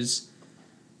those,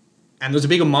 and there was a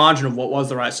bigger margin of what was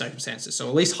the right circumstances. So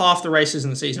at least half the races in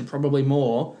the season, probably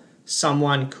more,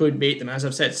 someone could beat them. As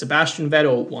I've said, Sebastian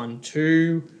Vettel won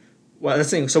 2. Well, that's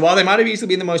the thing. So while they might have easily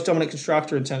been the most dominant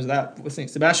constructor in terms of that, I think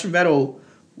Sebastian Vettel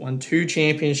won 2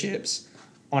 championships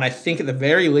on, I think, at the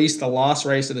very least, the last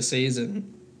race of the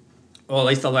season, or at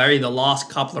least the last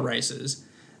couple of races,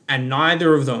 and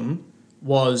neither of them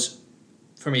was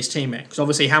from his teammate. Because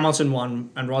obviously Hamilton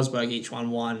won and Rosberg each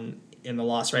won in the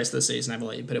last race of the season, I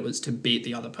believe, but it was to beat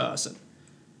the other person.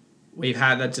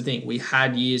 That's the thing. We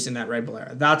had years in that Red Bull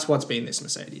era. That's what's been this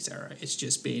Mercedes era. It's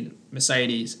just been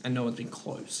Mercedes and no one's been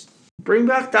close. Bring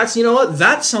back,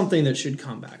 that's something that should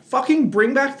come back. Fucking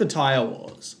bring back the tyre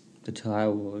wars. The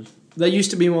tyre wars. There used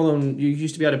to be more than, you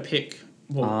used to be able to pick,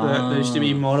 there used to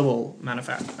be multiple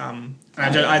manufacturers. I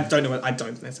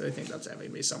don't necessarily think that's ever going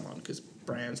to be someone, because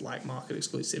brands like market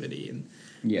exclusivity and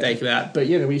take that. But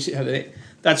we should have it.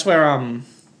 That's where,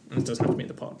 it doesn't have to be in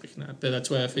the pod, but that's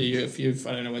where for you,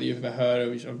 I don't know whether you've ever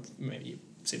heard or maybe you've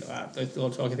seen that. I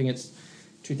think it's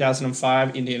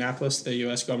 2005 Indianapolis, the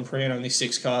US Grand Prix, and only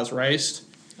 6 cars raced.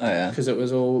 Oh yeah. Because it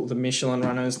was all the Michelin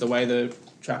runners, the way the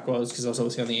track was, because it was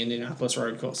obviously on the Indianapolis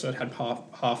road course, so it had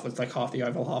half the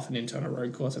oval, half an internal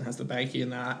road course, and has the banky in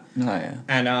that. Oh yeah.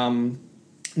 And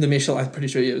the Michelin, I'm pretty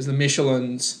sure it was the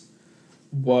Michelins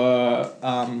were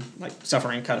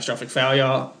suffering catastrophic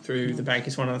failure through the bank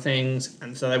is one of the things,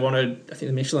 and so I think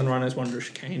the Michelin runners wanted a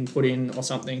chicane put in or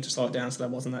something to slow it down so there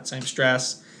wasn't that same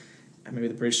stress. And maybe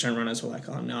the Bridgestone runners were like,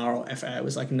 oh, nah, or FAA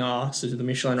was like, nah. So the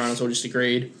Michelin runners all just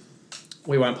agreed,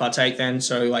 we won't partake then.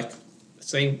 So,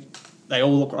 they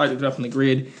all looked up on the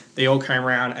grid. They all came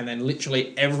around, and then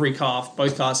literally every car,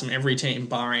 both cars from every team,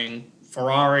 barring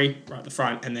Ferrari right at the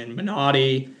front, and then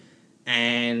Minardi,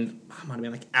 and it might have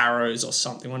been like Arrows or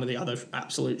something, one of the other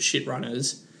absolute shit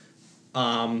runners,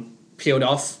 peeled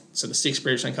off. So the 6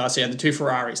 Bridgestone cars, so you had the 2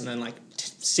 Ferraris, and then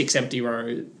 6 empty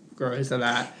rows of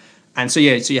that. And so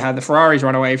you had the Ferraris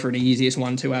run away for the easiest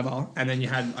 1-2 ever, and then you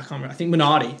had, I think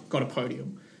Minardi got a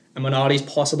podium, and Minardi's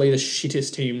possibly the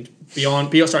shittest team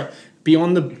beyond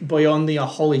the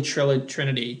holy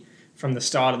trinity from the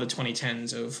start of the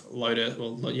 2010s of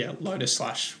Lotus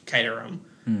 / Caterham,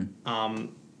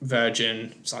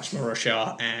 Virgin /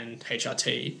 Marussia, and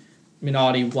HRT.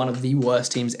 Minardi, one of the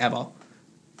worst teams ever.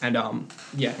 And and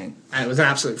it was an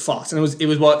absolute farce. And it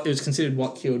was considered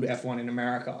what killed F1 in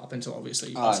America up until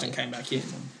obviously Austin came back in.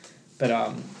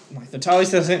 But the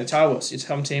tires, the tire wars.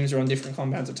 Some teams are on different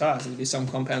compounds of tires. There'll be some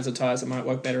compounds of tires that might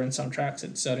work better in some tracks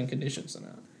in certain conditions than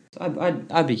that.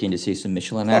 I'd be keen to see some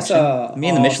Michelin action. Me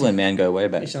and the Michelin man go way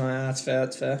back. Michelin, that's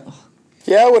fair.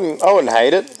 Yeah, I wouldn't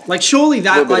hate it. Surely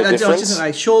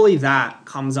that surely that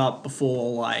comes up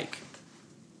before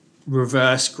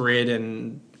reverse grid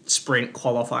and sprint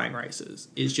qualifying races,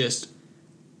 is just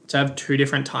to have 2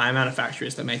 different tyre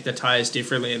manufacturers that make the tyres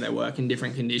differently and they work in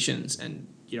different conditions, and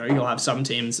you'll have some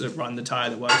teams that run the tyre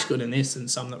that works good in this and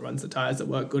some that runs the tyres that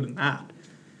work good in that.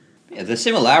 Yeah, the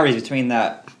similarities between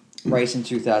that race in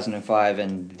 2005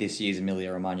 and this year's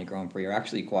Emilia-Romagna Grand Prix are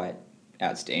actually quite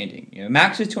outstanding.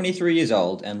 Max is 23 years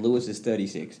old and Lewis is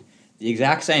 36, the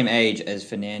exact same age as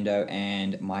Fernando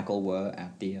and Michael were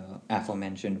at the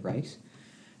aforementioned race.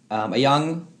 A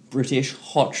young British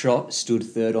hotshot stood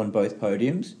 3rd on both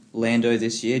podiums. Lando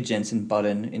this year, Jenson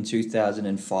Button in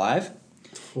 2005.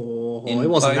 He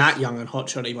wasn't that young and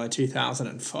hotshotty by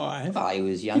 2005. Oh, he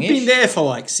was youngish. He'd been there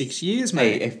for 6 years,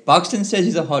 mate. Hey, if Buxton says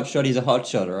he's a hotshot, he's a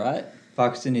hotshot, all right?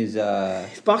 Buxton is...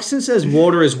 If Buxton says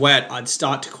water is wet, I'd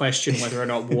start to question whether or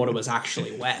not water was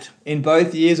actually wet. In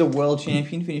both years, a world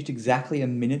champion finished exactly a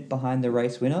minute behind the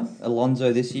race winner,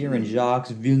 Alonso this year, and Jacques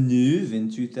Villeneuve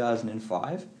in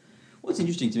 2005. What's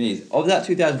interesting to me is, of that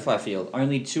 2005 field,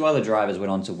 only 2 other drivers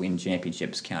went on to win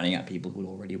championships, counting out people who had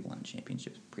already won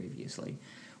championships previously,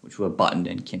 which were Button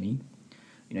and Kimi.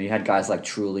 You know, you had guys like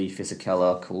Trulli,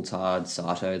 Fisichella, Coulthard,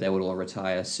 Sato. They would all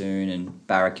retire soon, and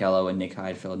Barrichello and Nick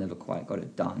Heidfeld never quite got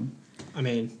it done. I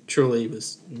mean, Truly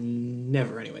was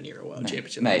never anywhere near a world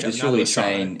championship. Mate, just Truly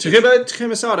saying...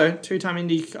 Takuma Sato, 2-time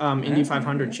Indy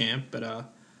 500 champ,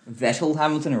 but... Vettel,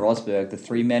 Hamilton, and Rosberg, the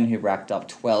 3 men who racked up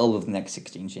 12 of the next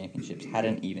 16 championships,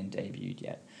 hadn't even debuted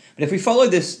yet. But if we follow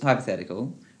this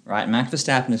hypothetical, right, Max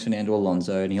Verstappen is Fernando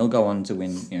Alonso, and he'll go on to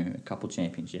win, a couple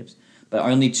championships. But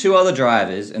only 2 other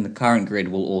drivers in the current grid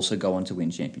will also go on to win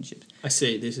championships. I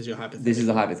see. This is your hypothetical. This is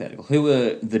the hypothetical. Who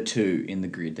are the 2 in the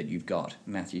grid that you've got,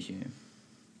 Matthew Hume?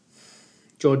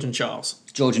 George and Charles.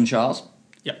 George and Charles?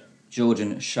 Yep. George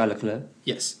and Charles Leclerc?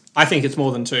 Yes. I think it's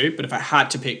more than 2, but if I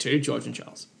had to pick 2, George and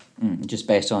Charles. Just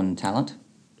based on talent?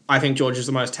 I think George is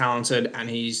the most talented,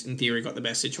 and he's, in theory, got the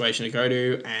best situation to go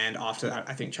to. And after that,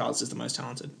 I think Charles is the most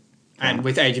talented. And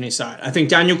with age on his side. I think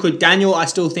Daniel, I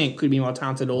still think, could be more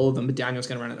talented than all of them, but Daniel's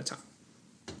going to run out of time.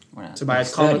 Wow. So by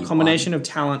a combination of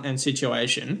talent and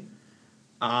situation,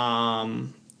 I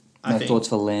think thoughts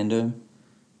for Lando?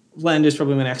 Lando's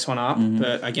probably the next one up,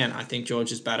 but again, I think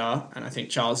George is better, and I think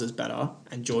Charles is better,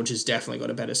 and George has definitely got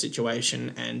a better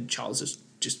situation, and Charles is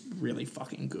just really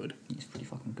fucking good. He's pretty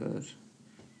fucking good.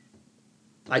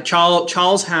 Like,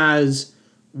 Charles has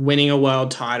winning a world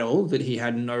title that he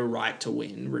had no right to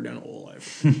win written all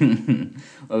over.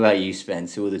 What about you,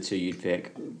 Spence? Who are the 2 you'd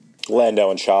pick?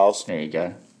 Lando and Charles. There you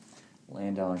go.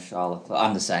 Lando and Charles.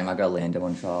 I'm the same. I go Lando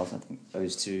and Charles. I think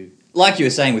those 2... Like you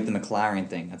were saying with the McLaren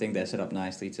thing, I think they're set up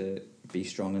nicely to be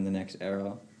strong in the next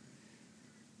era.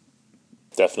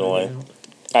 Definitely.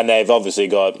 And they've obviously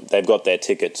got their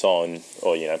tickets on,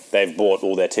 or, they've bought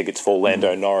all their tickets for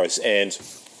Lando Norris. And,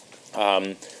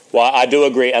 well, I do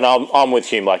agree, and I'm with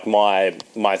him. Like, my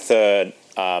third,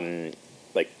 I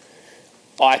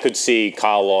could see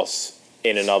Carlos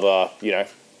in another,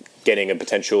 getting a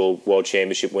potential world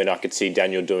championship win. I could see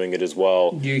Daniel doing it as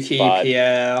well. Yuki, but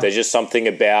Pierre. There's just something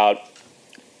about...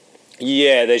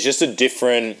 Yeah, there's just a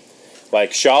different...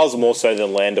 Like, Charles more so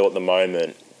than Lando at the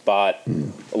moment, but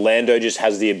Lando just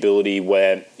has the ability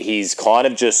where he's kind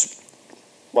of just...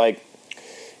 Like,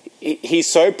 he's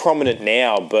so prominent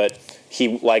now, but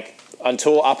he,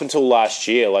 up until last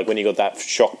year, like when he got that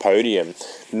shock podium,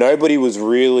 nobody was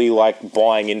really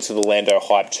buying into the Lando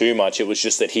hype too much. It was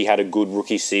just that he had a good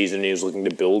rookie season and he was looking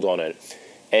to build on it.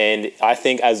 And I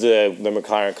think as the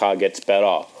McLaren car gets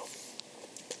better,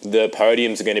 the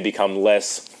podiums are going to become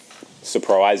less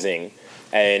surprising.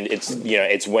 And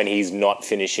it's when he's not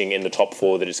finishing in the top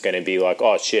 4 that it's going to be like,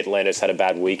 oh shit, Lando's had a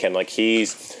bad weekend. Like,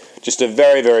 he's just a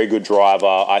very, very good driver.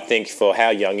 I think for how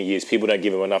young he is, people don't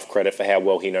give him enough credit for how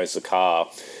well he knows the car.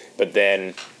 But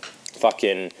then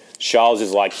fucking Charles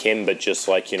is like him, but just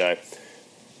 2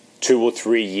 or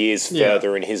 3 years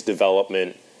further in his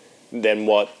development than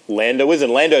what Lando is.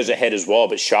 And Lando's ahead as well,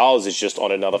 but Charles is just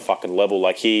on another fucking level.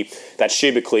 Like, that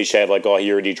stupid cliche of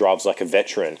he already drives like a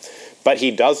veteran. But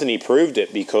he does, and he proved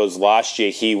it, because last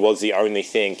year he was the only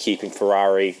thing keeping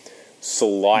Ferrari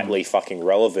slightly fucking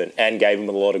relevant and gave them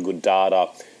a lot of good data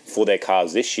for their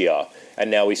cars this year.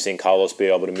 And now we've seen Carlos be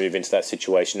able to move into that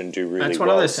situation and do really well. That's one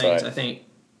of those things, I think,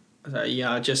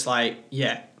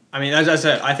 I mean, as I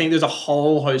said, I think there's a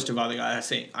whole host of other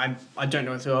guys. I don't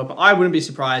know if they are, but I wouldn't be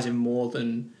surprised if more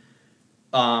than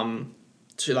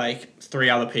 3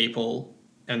 other people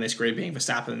in this grid, being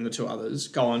Verstappen and the 2 others,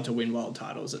 go on to win world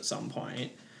titles at some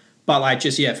point. But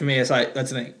for me, it's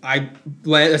that's the thing.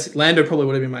 Lando probably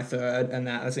would have been my third, and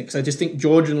that's the thing. Because I just think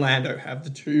George and Lando have the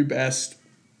 2 best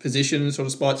positions, sort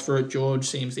of spots for it. George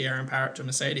seems the heir apparent to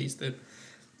Mercedes that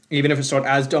even if it's not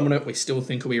as dominant, we still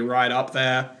think will be right up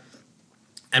there.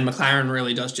 And McLaren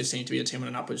really does just seem to be a team on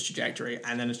an upwards trajectory.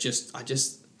 And then it's there's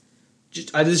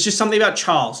just something about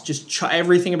Charles.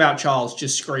 Everything about Charles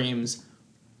just screams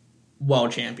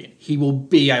world champion. He will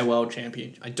be a world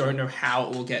champion. I don't know how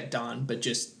it will get done, but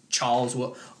just Charles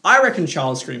will. I reckon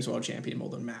Charles screams world champion more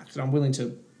than Max, and I'm willing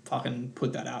to fucking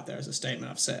put that out there as a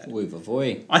statement I've said.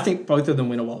 I think both of them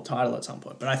win a world title at some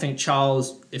point, but I think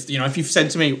Charles, if you've said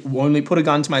to me, only put a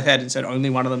gun to my head and said only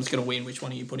one of them's going to win, which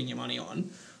one are you putting your money on?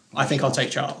 I think I'll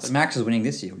take Charles. But Max is winning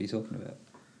this year. What are you talking about?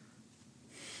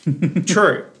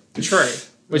 True.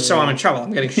 Which so I'm in trouble.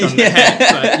 I'm getting shot in the head,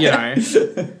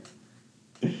 but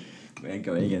Man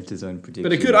going against his own prediction.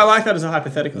 But I like that as a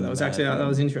hypothetical. That was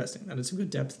interesting. That is a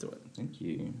good depth to it. Thank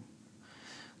you.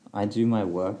 I do my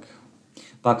work.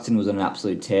 Buxton was on an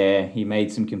absolute tear. He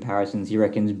made some comparisons. He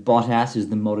reckons Bottas is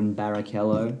the modern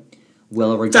Barrichello.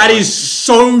 well regarded. That is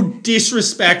so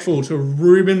disrespectful to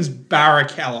Rubens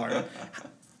Barrichello.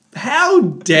 How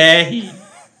dare he?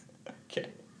 Okay.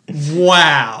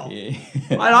 Wow. Yeah.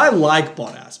 I like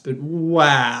Bottas, but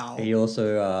wow. He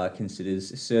also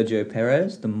considers Sergio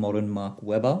Perez the modern Mark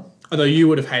Webber. Although you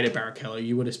would have hated Barrichello,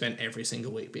 you would have spent every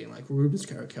single week being like, Rubens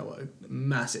Barrichello,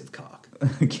 massive cock.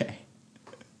 Okay.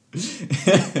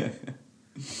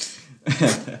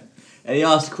 And he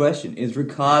asked a question: is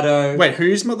Ricardo Wait,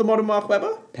 who's the modern Mark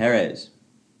Webber? Perez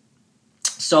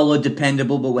solid,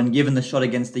 dependable, but when given the shot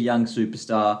against the young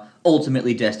superstar,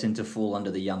 ultimately destined to fall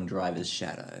under the young driver's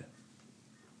shadow?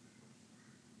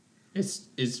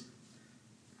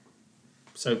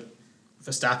 So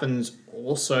Verstappen's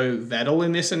also Vettel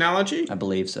in this analogy? I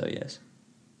believe so. Yes.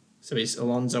 So he's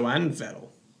Alonso and Vettel.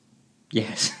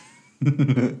 Yes.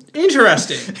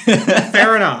 Interesting.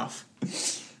 Fair enough.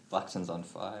 Blackson's on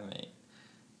fire, mate.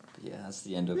 But yeah, that's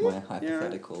the end of my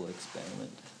hypothetical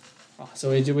experiment. Oh, so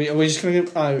are we just going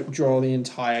to draw the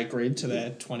entire grid to their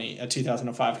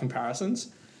 2005 comparisons?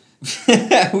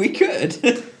 We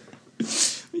could.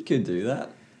 We could do that.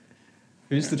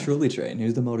 Who's the trolley train?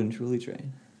 Who's the modern trolley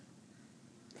train?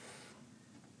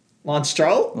 Lance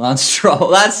Stroll? Lance Stroll.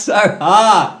 That's so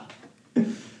hard.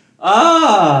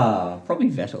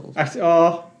 Probably Vettel.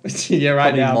 Yeah,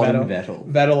 right Probably now, modern Vettel.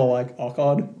 Vettel. Vettel or like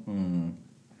Ocon.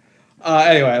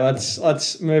 Anyway,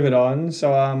 let's move it on.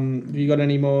 So, have you got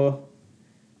any more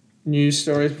news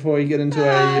stories before we get into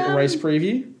a race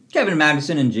preview? Kevin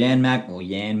Magnussen and Jan Magnussen.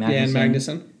 Jan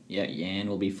Magnussen. Yeah, Jan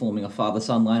will be forming a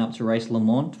father-son lineup to race Le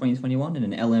Mans 2021 in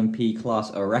an LMP class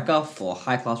Oreca for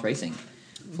high-class racing,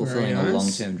 fulfilling Very a nice.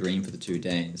 long-term dream for the 2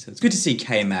 Danes. So it's good to see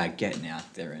K-Mag getting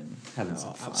out there and having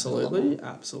some fun.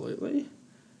 Absolutely.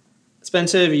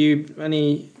 Spencer, have you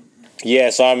any...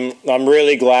 Yes, I'm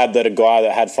really glad that a guy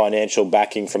that had financial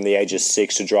backing from the age of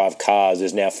 6 to drive cars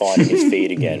is now finding his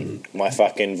feet again. My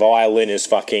fucking violin is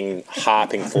fucking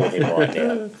harping for him right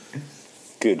now.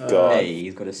 Good God. Hey,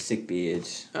 he's got a sick beard.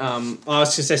 I was going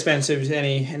to say, Spencer, have you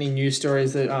any news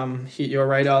stories that hit your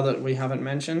radar that we haven't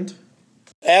mentioned?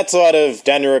 Outside of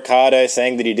Daniel Ricciardo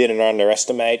saying that he didn't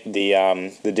underestimate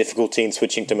the difficulty in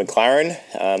switching to McLaren,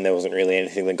 there wasn't really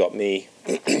anything that got me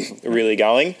really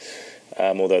going.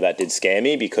 Although that did scare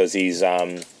me because he's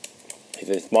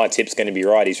if my tip's going to be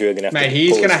right, he's really going to have to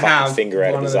He's pull his going to fucking have finger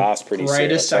out of his ass pretty soon.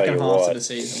 greatest second half what. of the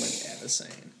season we've ever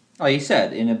seen. Oh, you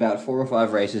said in about 4 or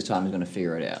 5 races' time he's going to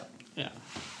figure it out. Yeah.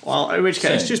 Well, in which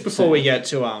case, Soon, just before soon. we get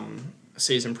to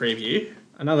season preview,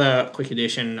 another quick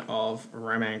edition of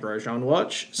Romain Grosjean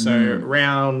Watch. So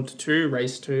round 2,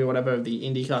 race 2, whatever, of the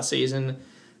IndyCar season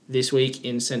this week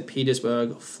in St.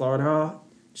 Petersburg, Florida,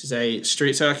 which is a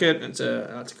street circuit. It's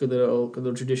a good little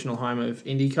traditional home of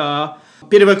IndyCar.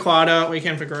 Bit of a quieter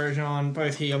weekend for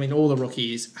Grosjean. All the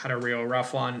rookies had a real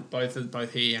rough one.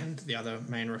 Both he and the other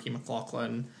main rookie,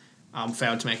 McLaughlin,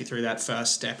 failed to make it through that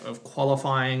first step of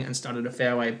qualifying and started a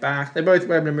fair way back. They both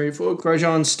were able to move forward.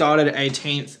 Grosjean started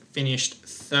 18th, finished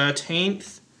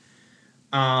 13th.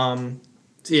 So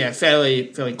yeah,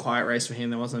 fairly quiet race for him.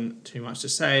 There wasn't too much to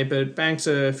say, but banked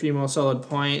a few more solid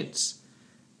points.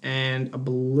 And I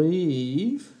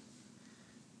believe,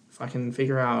 if I can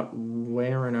figure out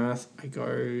where on earth I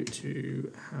go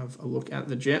to have a look at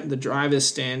the driver's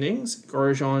standings,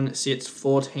 Grosjean sits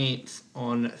 14th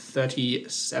on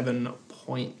 37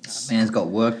 points. Man's got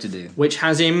work to do. Which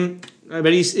has him,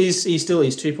 but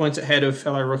he's 2 points ahead of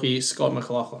fellow rookie Scott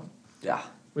McLaughlin. Yeah.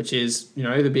 Which is,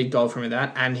 the big goal from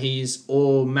that. And he's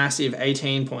all massive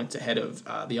 18 points ahead of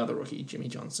the other rookie, Jimmy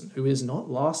Johnson, who is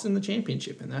not last in the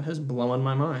championship. And that has blown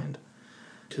my mind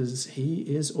because he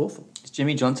is awful. Is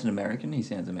Jimmy Johnson American? He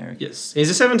sounds American. Yes.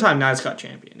 He's a 7-time NASCAR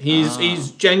champion.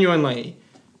 He's genuinely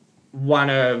one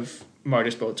of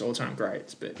motorsport's all-time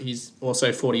greats, but he's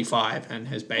also 45 and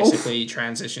has basically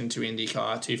transitioned to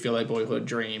IndyCar to fill a boyhood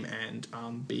dream and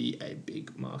be a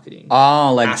big marketing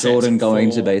Like asset Jordan going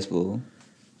for- to baseball.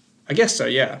 I guess so,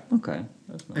 yeah. Okay.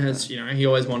 That's not And bad. it's, he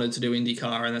always wanted to do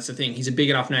IndyCar, and that's the thing. He's a big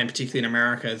enough name, particularly in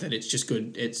America, that it's just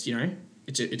good. It's,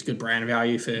 it's good brand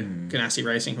value for Ganassi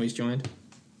Racing, who he's joined.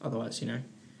 Otherwise,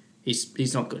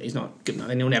 he's not good. He's not good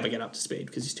enough, and he'll never get up to speed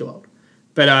because he's too old.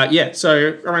 But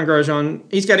so Romain Grosjean,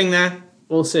 he's getting there.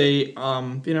 We'll see.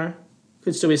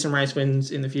 Could still be some race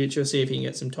wins in the future. See if he can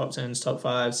get some top 10s, top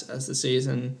 5s as the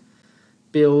season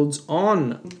builds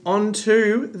on. On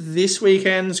to this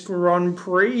weekend's Grand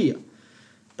Prix.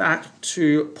 Back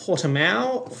to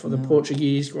Portimao for the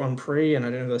Portuguese Grand Prix, and I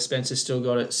don't know if Spencer's still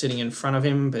got it sitting in front of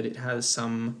him, but it has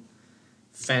some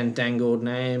fandangled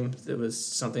name that was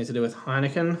something to do with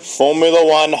Heineken. Formula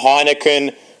One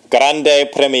Heineken Grande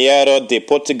Premiero de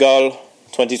Portugal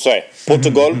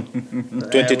Portugal, There we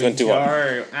 2021.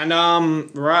 go.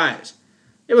 And right,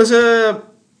 it was a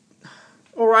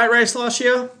all right race last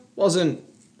year. Wasn't.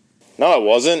 No, it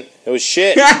wasn't. It was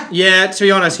shit. Yeah, to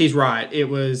be honest, he's right. It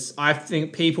was. I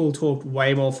think people talked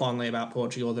way more fondly about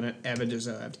Portugal than it ever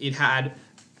deserved. It had.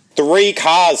 3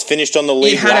 cars finished on the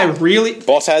lead It had lap. a really.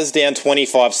 Bottas down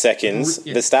 25 seconds.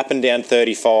 Yeah. Verstappen down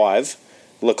 35.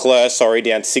 Leclerc,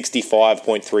 down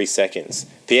 65.3 seconds.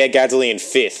 Pierre Gasly in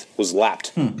 5th was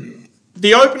lapped.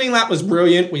 The opening lap was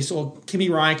brilliant. We saw Kimi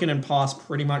Räikkönen pass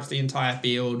pretty much the entire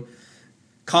field.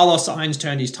 Carlos Sainz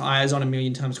turned his tyres on a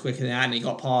million times quicker than that, and he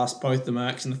got past both the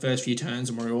Mercs in the first few turns,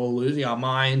 and we were all losing our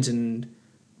minds. And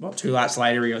 2 laps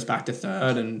later, he was back to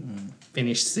 3rd and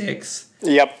finished 6th.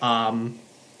 Yep.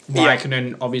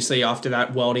 Räikkönen, obviously, after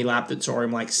that worldy lap that saw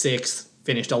him 6th,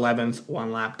 finished 11th,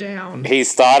 1 lap down. He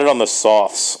started on the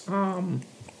softs.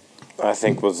 I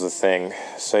think was the thing.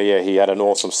 So yeah, he had an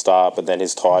awesome start, but then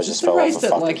his tyres just Just a fell race off the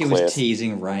that fucking it cliff. was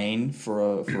teasing rain for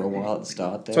a while at the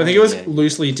start there. So I think it was Yeah.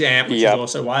 loosely damp, which Yep. is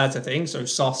also why that's a thing. So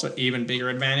softs were even bigger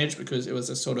advantage because it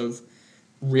was a sort of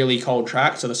really cold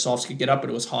track, so the softs could get up, but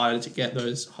it was harder to get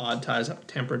those hard tyres up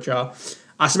to temperature.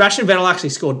 Sebastian Vettel actually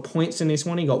scored points in this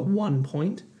one. He got 1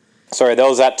 point. Sorry, there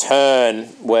was that turn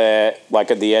where,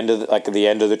 at the end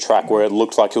of the track, where it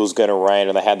looked like it was going to rain,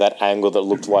 and they had that angle that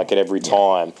looked like it every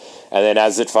time. And then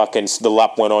as the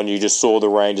lap went on, you just saw the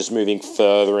rain just moving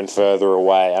further and further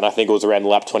away. And I think it was around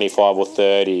lap 25 or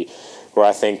 30, where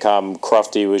I think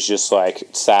Crofty was just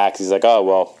sacked. He's like, oh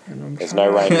well, there's no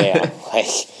rain now.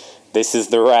 This is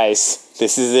the race.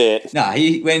 This is it. Nah,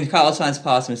 when Carlos Sainz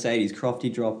passed Mercedes,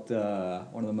 Crofty dropped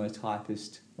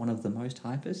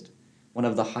one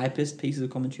of the hypest pieces of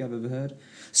commentary I've ever heard.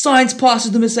 Sainz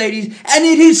passes the Mercedes, and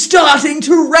it is starting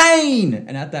to rain!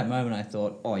 And at that moment I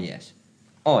thought, oh yes,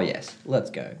 let's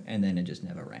go. And then it just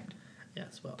never rained.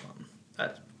 Yes, well,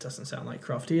 that doesn't sound like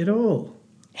Crofty at all.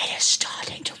 It is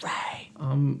starting to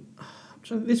rain.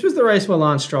 This was the race where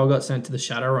Lance Stroll got sent to the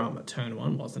shadow realm at turn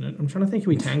 1, wasn't it? I'm trying to think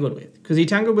who he tangled with. Because he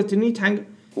tangled with, didn't he tangle?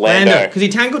 Lando. Because he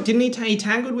tangled, didn't he? He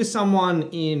tangled with someone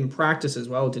in practice as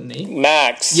well, didn't he?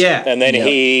 Max. Yeah. And then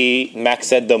Max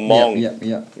said the Mong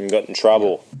Yeah. and got in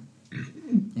trouble.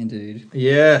 Indeed.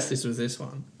 Yes, this was this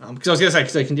one. Because I was going to say,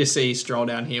 because I can just see Stroll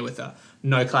down here with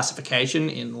no classification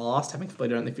in last, having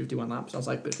completed only 51 laps. I was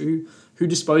like, but who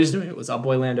disposed of him? It was our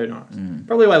boy Lando Norris.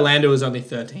 Probably why Lando was only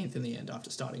 13th in the end after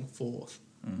starting 4th.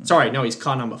 Sorry, no, he's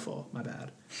car number 4. My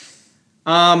bad.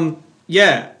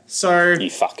 Yeah, so... You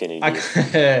fucking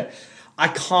idiot. I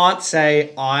can't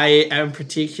say I am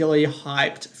particularly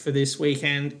hyped for this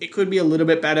weekend. It could be a little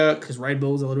bit better because Red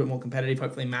Bull's a little bit more competitive.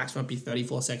 Hopefully Max won't be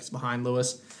 34 seconds behind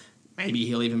Lewis. Maybe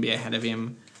he'll even be ahead of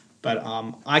him. But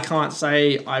I can't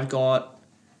say I've got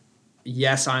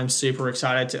yes, I'm super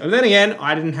excited to... And then again,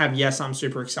 I didn't have yes, I'm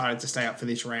super excited to stay up for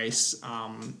this race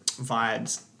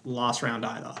vibes last round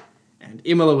either. And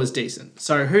Imola was decent.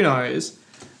 So who knows?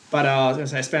 But I was going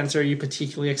to say, Spencer, are you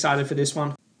particularly excited for this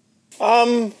one?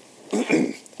 I'm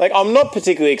not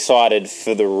particularly excited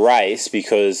for the race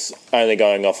because only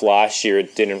going off last year,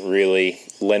 it didn't really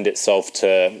lend itself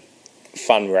to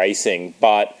fun racing.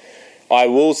 But I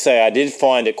will say I did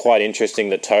find it quite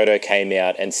interesting that Toto came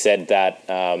out and said that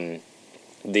all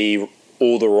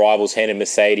the rivals handed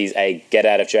Mercedes a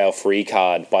get-out-of-jail-free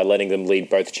card by letting them lead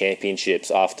both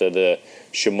championships after the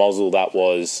schmozzle that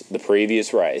was the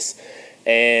previous race.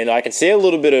 And I can see a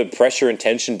little bit of pressure and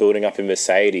tension building up in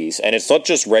Mercedes. And it's not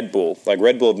just Red Bull.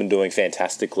 Red Bull have been doing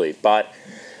fantastically. But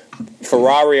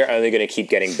Ferrari are only going to keep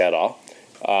getting better.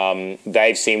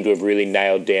 They've seemed to have really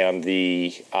nailed down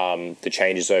the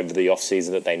changes over the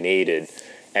off-season that they needed.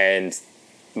 And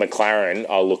McLaren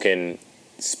are looking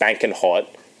spanking hot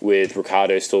with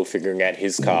Ricciardo still figuring out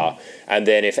his car. And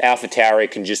then if AlphaTauri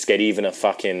can just get even a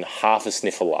fucking half a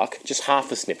sniff of luck, just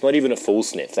half a sniff, not even a full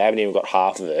sniff, they haven't even got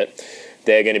half of it,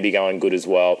 they're going to be going good as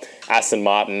well. Aston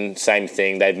Martin, same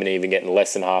thing, they've been even getting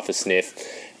less than half a sniff.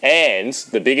 And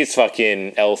the biggest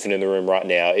fucking elephant in the room right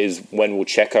now is when will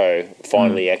Checo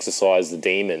finally exercise the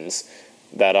demons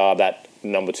that are that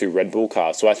number 2 Red Bull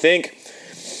car. So I think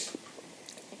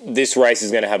this race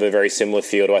is going to have a very similar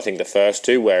feel to, I think, the first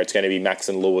two, where it's going to be Max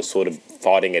and Lewis sort of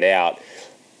fighting it out.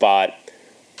 But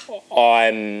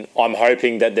I'm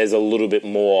hoping that there's a little bit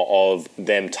more of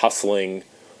them tussling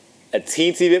a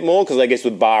teensy bit more, because I guess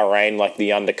with Bahrain,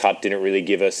 the undercut didn't really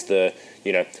give us the,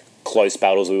 close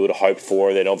battles we would have hoped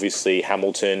for. Then obviously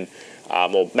Hamilton,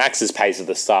 Max's pace at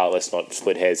the start, let's not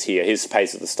split hairs here, his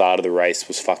pace at the start of the race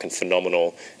was fucking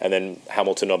phenomenal. And then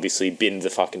Hamilton obviously binned the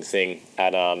fucking thing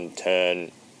at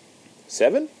turn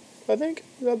 7, I think.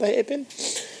 Is that the hairpin?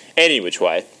 Any which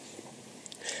way.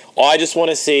 I just want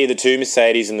to see the two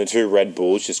Mercedes and the two Red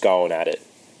Bulls just going at it.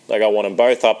 Like, I want them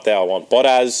both up there. I want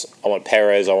Bottas, I want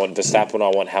Perez, I want Verstappen, I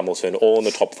want Hamilton, all in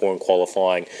the top 4 in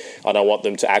qualifying. And I want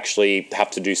them to actually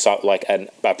have to do something like a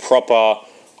proper,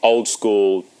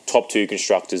 old-school top 2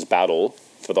 constructors battle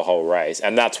for the whole race.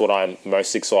 And that's what I'm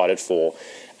most excited for.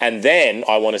 And then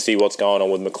I want to see what's going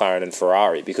on with McLaren and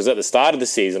Ferrari. Because at the start of the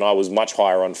season, I was much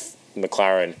higher on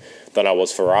McLaren than I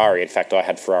was Ferrari. In fact, I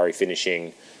had Ferrari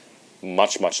finishing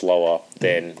much, much lower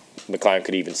than McLaren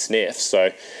could even sniff.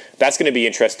 So that's going to be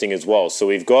interesting as well. So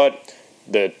we've got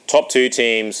the top 2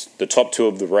 teams, the top 2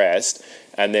 of the rest,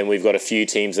 and then we've got a few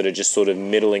teams that are just sort of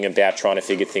middling about trying to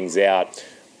figure things out.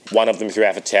 One of them through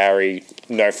AlphaTauri,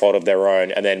 no fault of their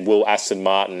own, and then will Aston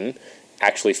Martin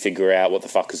actually figure out what the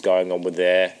fuck is going on with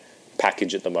their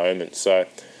package at the moment. So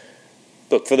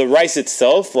look, for the race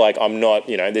itself, like, I'm not,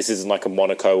 this isn't like a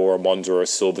Monaco or a Monza or a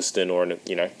Silverstone or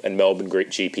a Melbourne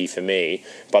GP for me.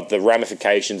 But the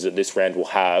ramifications that this round will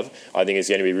have, I think, is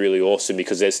going to be really awesome,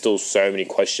 because there's still so many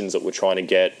questions that we're trying to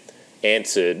get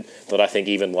answered that I think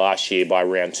even last year by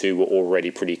round 2 were already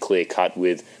pretty clear cut,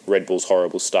 with Red Bull's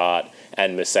horrible start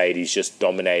and Mercedes just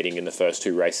dominating in the first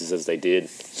 2 races as they did.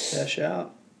 Yeah,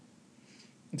 shout.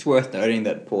 It's worth noting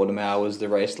that Portimao was the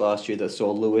race last year that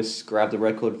saw Lewis grab the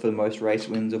record for the most race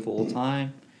wins of all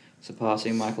time,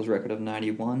 surpassing Michael's record of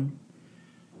 91.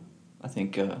 I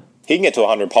think... he can get to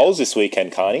 100 poles this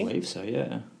weekend, can't he? I believe so,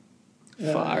 yeah.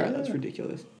 Fire, that's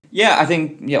ridiculous. Yeah, I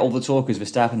think, all the talk is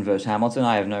Verstappen versus Hamilton.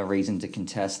 I have no reason to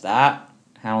contest that.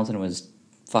 Hamilton was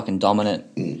fucking dominant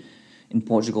in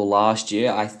Portugal last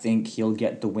year. I think he'll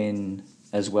get the win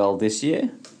as well this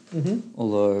year.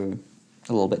 Although...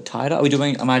 a little bit tighter.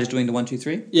 Am I just doing the 1, 2,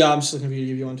 3? Yeah, I'm just looking for you to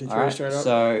give you 1, 2, 3 right, straight up.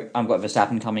 So I've got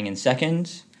Verstappen coming in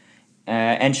second.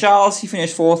 And Charles, he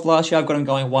finished 4th last year. I've got him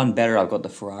going 1 better. I've got the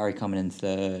Ferrari coming in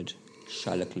 3rd.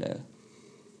 Charles Leclerc.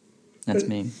 That's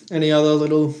me. Any other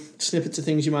little snippets of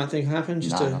things you might think happen?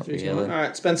 Not really. All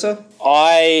right, Spencer?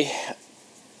 I've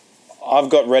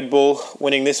got Red Bull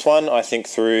winning this one. I think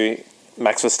through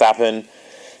Max Verstappen.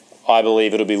 I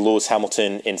believe it'll be Lewis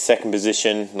Hamilton in 2nd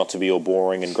position, not to be all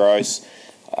boring and gross.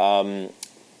 And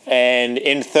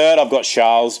in 3rd, I've got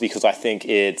Charles, because I think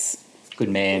it's... Good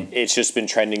man. It's just been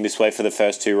trending this way for the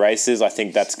first 2 races. I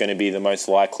think that's going to be the most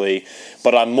likely.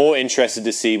 But I'm more interested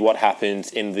to see what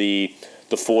happens in the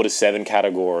 4 to 7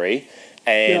 category,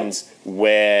 and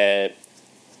where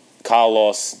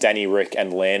Carlos, Danny Rick,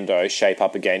 and Lando shape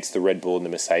up against the Red Bull and the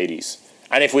Mercedes.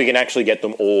 And if we can actually get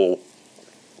them all,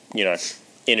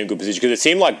 in a good position. Because it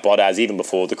seemed like Bottas, even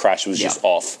before the crash, was just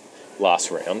off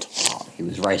last round. Oh, he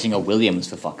was racing a Williams,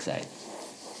 for fuck's sake.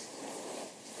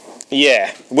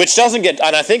 Yeah, which doesn't get...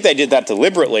 And I think they did that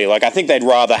deliberately. Like, I think they'd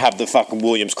rather have the fucking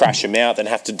Williams crash him out than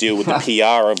have to deal with the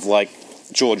PR of, like,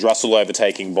 George Russell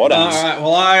overtaking Bottas. All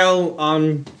right,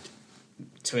 well,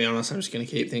 to be honest, I'm just going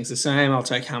to keep things the same. I'll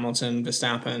take Hamilton,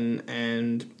 Verstappen,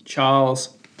 and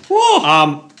Charles.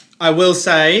 I will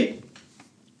say...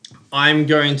 I'm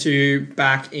going to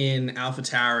back in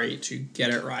AlphaTauri to get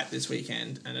it right this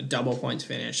weekend and a double points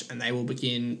finish, and they will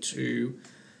begin to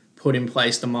put in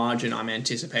place the margin I'm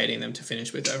anticipating them to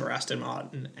finish with over Aston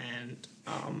Martin and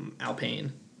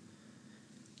Alpine.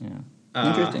 Yeah.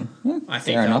 Interesting. I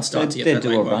think they'll start to get that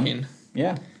legwork in.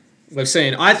 Yeah. We've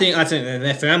seen. I think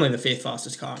they're firmly the 5th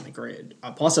fastest car in the grid,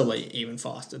 possibly even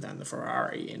faster than the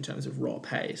Ferrari in terms of raw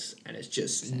pace, and it's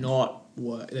just not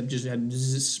work. They've just had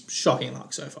shocking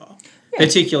luck so far,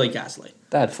 particularly Gasly.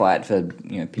 That fight for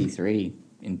P3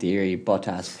 in theory,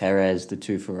 Bottas, Perez, the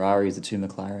 2 Ferraris, the 2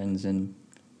 McLarens, and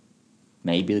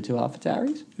maybe the 2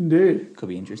 AlphaTauris. Indeed, could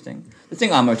be interesting. The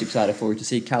thing I'm most excited for is to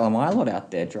see Callum Ilott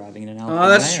out there driving in an Alfa Romeo. Oh,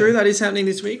 that's true. That is happening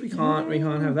this week. We can't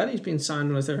have that. He's been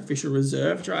signed as their official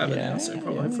reserve driver now. So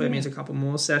hopefully it means a couple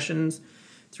more sessions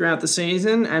throughout the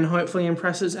season, and hopefully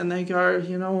impresses. And they go,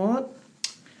 you know what?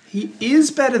 He is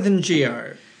better than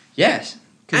Gio. Yes,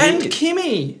 and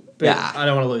Kimi. But yeah. I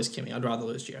don't want to lose Kimi. I'd rather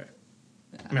lose Gio.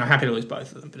 I mean, I'm happy to lose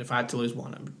both of them, but if I had to lose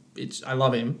one, I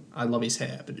love him. I love his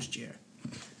hair, but it's Gio.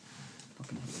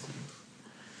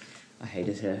 I hate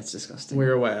his hair. It's disgusting.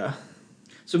 We're aware.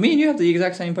 So me and you have the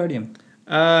exact same podium.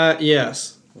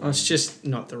 Yes. Well, it's just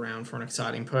not the round for an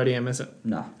exciting podium, is it?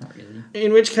 No, not really.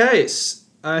 In which case,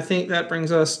 I think that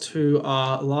brings us to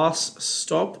our last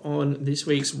stop on this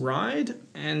week's ride,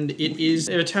 and it is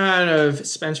the return of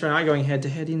Spencer and I going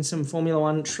head-to-head in some Formula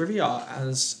One trivia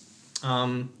as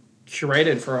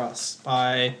curated for us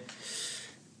by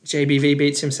JBV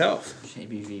Beats himself.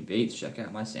 JBV Beats, check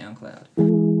out my SoundCloud.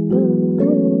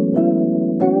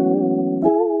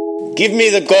 Give me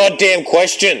the goddamn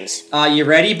questions. Are you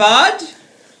ready, bud?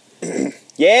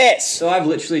 Yes. So I've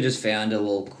literally just found a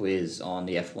little quiz on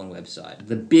the F1 website.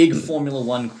 The big Formula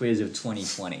One quiz of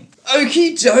 2020.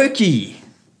 Okie dokie!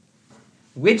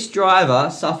 Which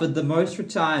driver suffered the most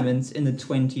retirements in the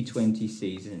 2020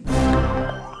 season? Ooh,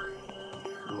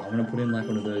 I'm gonna put in like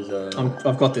one of those.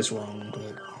 I've got this wrong,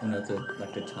 but One of the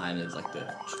like the time is like the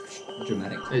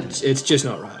dramatic. Time. it's just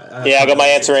not right. Yeah, I got my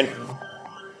answer in.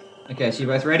 Okay, so you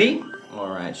both ready? All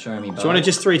right, show me. Do you want to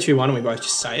just 3, 2, 1 and we both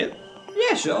just say it?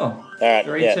 Yeah, sure. All right.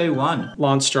 3, yeah. 2, 1.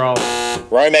 Lance Stroll.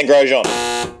 Romain Grosjean.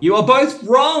 You are both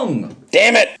wrong.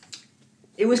 Damn it.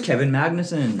 It was Kevin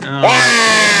Magnussen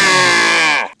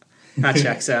Ah! That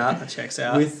checks out. That checks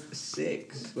out. with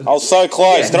 6. I was so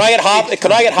close. Yeah. Can I get half?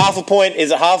 Can I get half a point?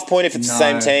 Is it half a point if it's the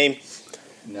same No. team?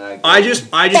 No. I just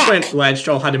Fuck! went Lance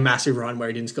Stroll had a massive run where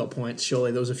he didn't score points.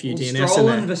 Surely there was a few DNFs Stroll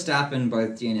in and there. Verstappen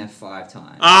both DNF 5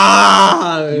 times.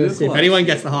 You were if close. anyone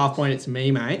gets the half point, it's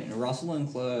me, mate. And Russell and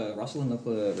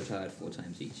Leclerc retired 4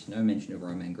 times each. No mention of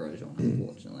Romain Grosjean,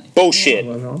 unfortunately. Bullshit.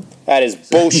 Well, That is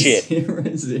bullshit.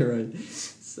 0-0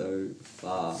 so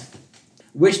far.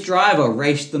 Which driver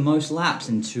raced the most laps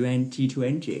in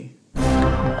 2020?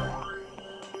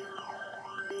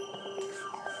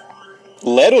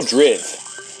 Led or driv?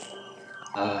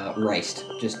 Raced.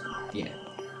 Just, yeah.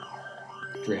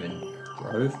 Driven.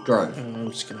 Drove.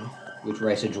 I'm just gonna. Which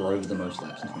racer drove the most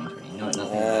laps in 2020? No, nothing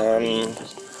about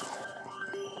just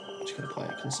I'm just gonna play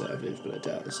it conservative, but I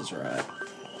doubt this is right.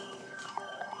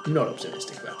 I'm not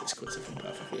optimistic about this quiz, if I'm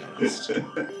perfectly honest. It's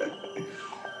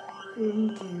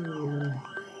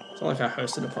not like I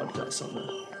hosted a podcast on the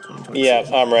 2020 Yeah,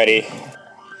 season. I'm ready.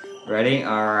 Ready?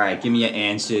 Alright, give me your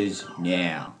answers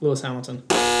now. Lewis Hamilton.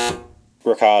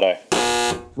 Ricardo.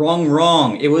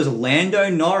 Wrong. It was Lando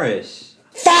Norris.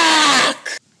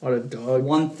 Fuck! What a dog.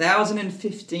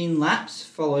 1,015 laps,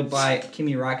 followed by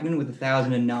Kimi Raikkonen with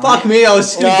 1,009. Fuck me, I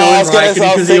was still No, I going was gonna Raikkonen say,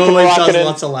 I was because he thinking always does Raikkonen.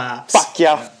 lots of laps. Fuck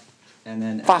yeah. And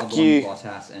then Fuck Albon, you.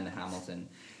 Bottas, and Hamilton.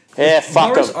 Yeah,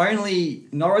 fuck Norris him.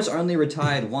 Norris only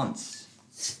retired once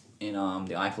in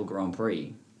the Eiffel Grand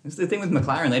Prix. This is the thing with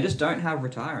McLaren; they just don't have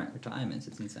retirements.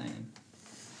 It's insane.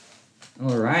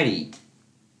 Alrighty.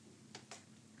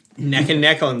 Neck and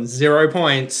neck on 0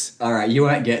 points. All right, you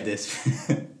won't get this.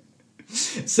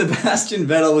 Sebastian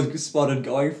Vettel was spotted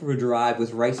going for a drive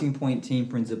with Racing Point team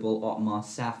principal Otmar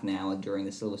Safnauer during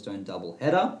the Silverstone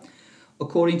doubleheader.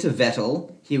 According to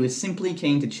Vettel, he was simply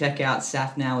keen to check out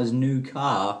Safnauer's new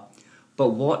car, but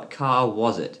what car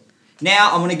was it?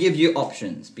 Now, I'm going to give you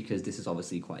options, because this is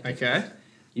obviously quite difficult. Okay.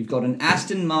 You've got an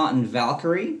Aston Martin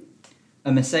Valkyrie,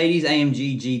 a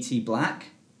Mercedes-AMG GT Black,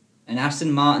 an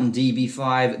Aston Martin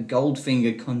DB5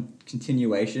 Goldfinger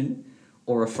continuation,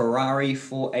 or a Ferrari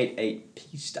 488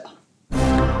 Pista.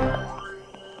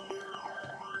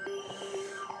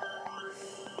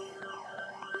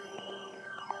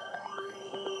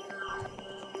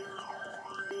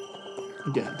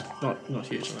 Again, not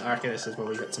huge. I reckon this is where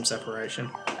we get some separation.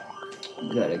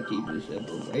 You gotta keep it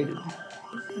separated.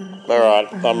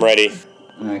 Alright, I'm ready.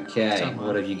 Okay, Somewhere.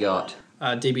 what have you got?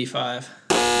 DB5.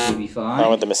 I DB5?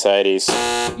 went the Mercedes.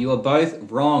 You are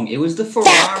both wrong. It was the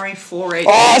Ferrari 488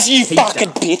 Oh, you Pista. fucking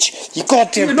bitch. You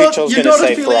goddamn You're bitch. not, I was you're going to not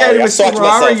say affiliated Ferrari. I with sucked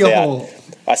Ferrari, you myself out. whole.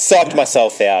 I sucked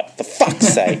myself out. For fuck's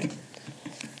sake.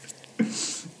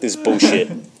 This is bullshit.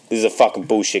 This is a fucking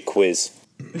bullshit quiz.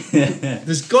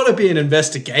 There's got to be an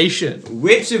investigation.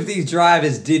 Which of these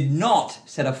drivers did not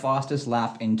set a fastest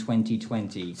lap in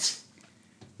 2020?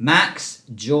 Max,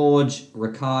 George,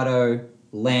 Ricardo,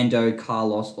 Lando,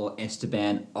 Carlos, or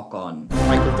Esteban Ocon?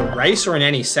 Like with the race or in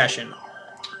any session?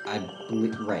 I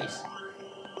believe race.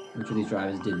 Which of these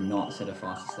drivers did not set a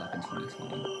fastest lap in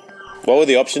 2020? What were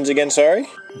the options again, sorry?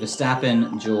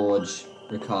 Verstappen, George,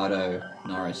 Ricardo,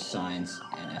 Norris, Sainz,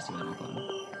 and Esteban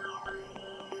Ocon.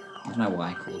 I don't know why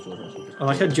I call George Russell. I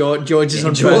like how George is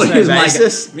on George first name is my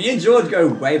basis. guy. Me and George go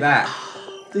way back.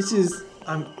 This is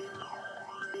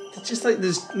it's just like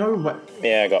there's no way.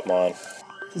 Yeah, I got mine.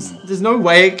 There's no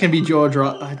way it can be George.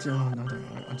 I don't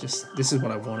know. This is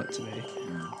what I want it to be.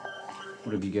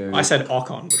 What have you go? I said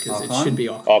Ocon because Ocon? it should be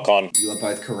Ocon. Ocon. You are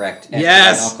both correct.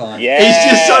 Yes! Esteban Ocon. Yeah.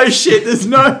 He's just so shit.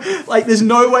 There's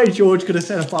no way George could have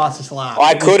set a fastest lap.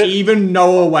 I There's couldn't- even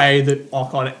no way that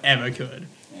Ocon ever could.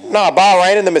 No,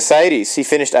 Bahrain and the Mercedes. He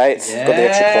finished 8th. Got the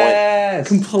extra point. Yes.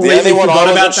 Completely The only one forgot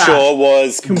I about wasn't that. sure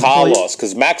was Complete- Carlos,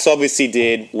 because Max obviously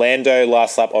did. Lando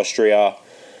last lap Austria.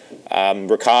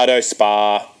 Ricardo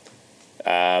Spa.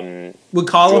 Would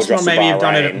Carlos George not Russell maybe have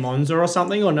done it at Bahrain. Monza or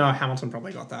something? Or no, Hamilton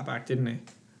probably got that back, didn't he?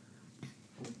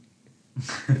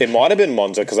 It might have been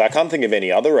Monza, because I can't think of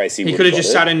any other race he He would could have got just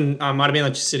it. sat in, might have been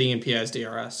like just sitting in Pierre's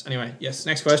DRS. Anyway, yes,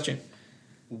 next question.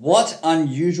 What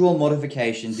unusual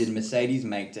modification did Mercedes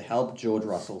make to help George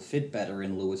Russell fit better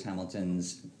in Lewis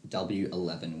Hamilton's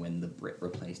W11 when the Brit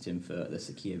replaced him for the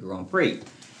Sakir Grand Prix?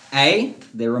 A,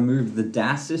 they removed the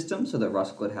DAS system so that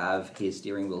Russell could have his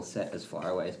steering wheel set as far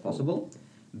away as possible.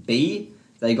 B,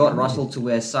 they got Russell to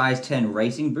wear size 10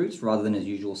 racing boots rather than his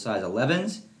usual size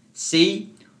 11s.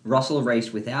 C, Russell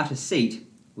raced without a seat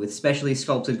with specially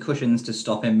sculpted cushions to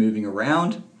stop him moving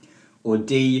around. Or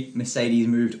D, Mercedes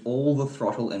moved all the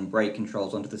throttle and brake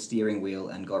controls onto the steering wheel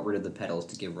and got rid of the pedals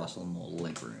to give Russell more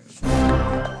legroom.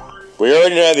 We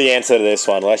already know the answer to this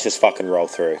one. Let's just fucking roll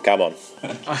through. Come on.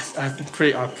 I've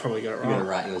probably got it You gotta wrong.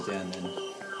 write yours down then.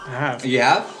 I have. You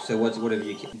have? So what have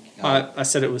you... I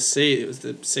said it was seat. It was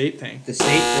the seat thing. the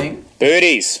seat thing?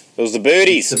 Booties. It was the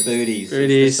booties. It's the booties.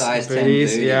 Booties. It's the size 10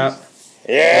 Booties, booties. yeah.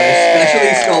 Yeah.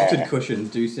 Specially sculpted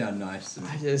cushions do sound nice.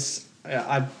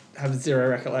 I have zero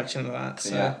recollection of that.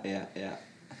 So. Yeah.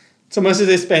 So most of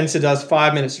this, Spencer does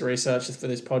 5 minutes of research for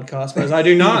this podcast, whereas I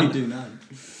do none. You do none.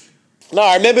 No,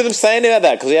 I remember them saying about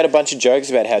that because he had a bunch of jokes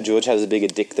about how George has a bigger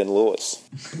dick than Lewis.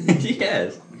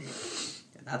 Yes.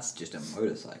 That's just a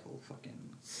motorcycle. Fucking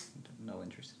no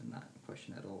interest in that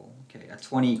question at all. Okay, a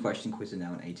 20 question quiz and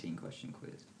now an 18 question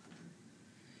quiz.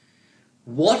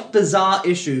 What bizarre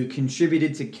issue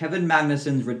contributed to Kevin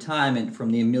Magnussen's retirement from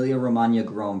the Emilia-Romagna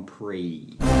Grand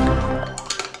Prix?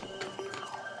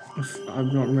 If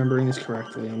I'm not remembering this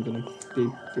correctly, I'm going to be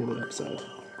really upset.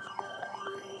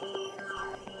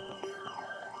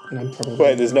 And I'm probably...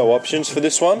 Wait, there's no options for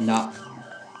this one? Nah.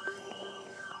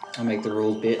 I'll make the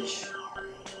rules, bitch.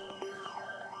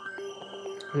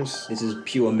 It's This is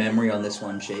pure memory on this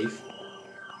one, Chief.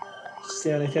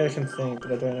 the only thing I can think,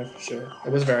 but I don't know for sure.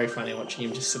 It was very funny watching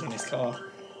him just sit on his car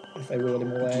if they wheeled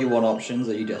him away. Do you want options?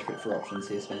 Are you desperate for options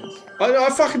here, Spence? I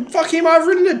fucking fuck him. I've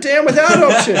written it down without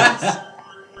options.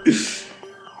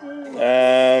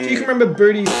 You can remember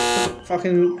Booty's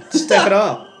fucking step it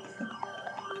up.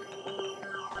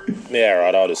 Yeah,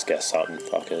 right, I'll just guess something.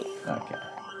 Fuck it. Okay.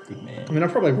 Good man. I mean, I'm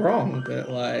probably wrong, but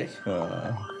like,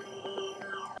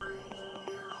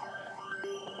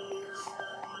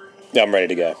 Yeah, I'm ready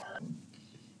to go.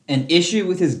 An issue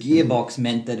with his gearbox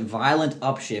meant that violent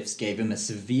upshifts gave him a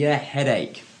severe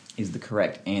headache, is the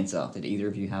correct answer. Did either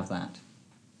of you have that?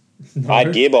 I had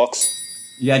gearbox.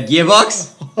 You had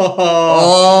gearbox? but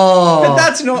Oh!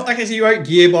 that's not okay. So you wrote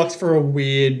gearbox for a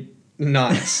weird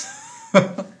nice.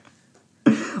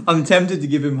 I'm tempted to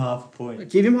give him half a point.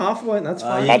 Give him half a point. That's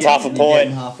fine. That's half a You're point.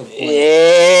 getting half a point. Yeah,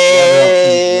 The other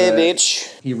options were-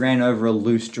 bitch. He ran over a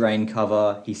loose drain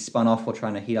cover, he spun off while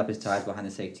trying to heat up his tires behind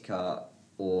the safety car,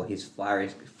 or his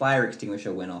fire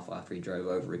extinguisher went off after he drove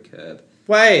over a curb.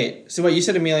 Wait. So what you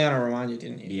said Emiliano Romagna,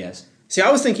 didn't you? Yes. See,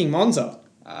 I was thinking Monza,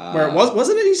 where it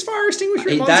wasn't it his fire extinguisher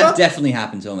in Monza? That definitely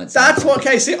happened to him at some That's point. what.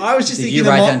 Okay, see, I was just Did thinking you the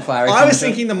write down fire I was extinguisher?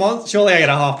 thinking the Monza. Surely I get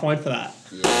a half point for that.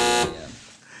 Yeah.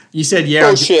 You said yeah.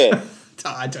 Bullshit.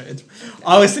 I don't.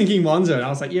 I was thinking Monza, and I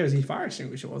was like, yeah, it was his fire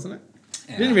extinguisher, wasn't it?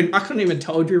 Yeah. I couldn't even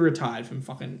told you retired from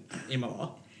fucking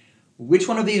Imola. Which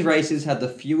one of these races had the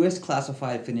fewest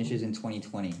classified finishes in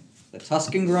 2020? The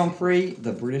Tuscan Grand Prix,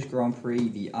 the British Grand Prix,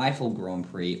 the Eiffel Grand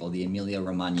Prix, or the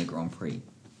Emilia-Romagna Grand Prix?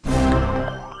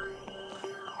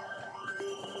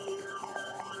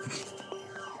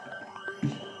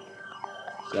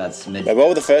 So that's Wait, what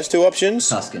were the first two options?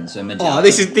 Tuscan, so Magellan. Oh,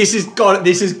 this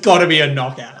has got to be a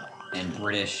knockout. And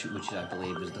British, which I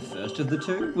believe was the first of the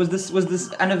two. Was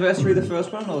this anniversary the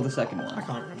first one or the second I one?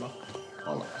 can't remember.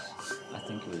 Bollocks. I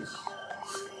think it was the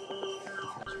first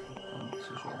one. I'm not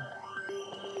so sure.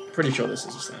 Pretty sure this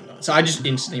is a slander. So I just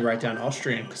instantly wrote down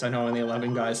Austrian because I know only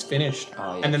 11 guys finished,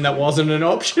 Oh, yeah, and then that true. wasn't an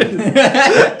option.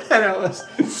 And it was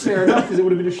fair enough because it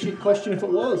would have been a shit question if it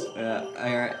was.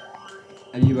 Alright.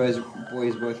 Are you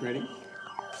boys both ready?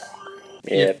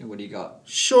 Yeah, What do you got?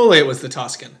 Surely it was the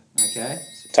Tuscan. Okay.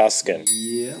 Tuscan.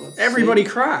 Yeah, let's Everybody see.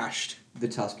 crashed. The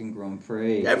Tuscan Grand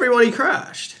Prix. Everybody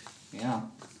crashed. Yeah.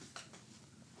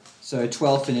 So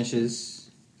 12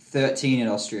 finishes, 13 at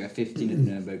Austria, 15 at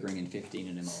Nürburgring, and 15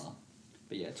 at Imola.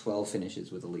 But yeah, 12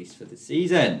 finishes were the least for the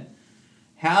season.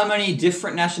 How many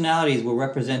different nationalities were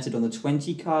represented on the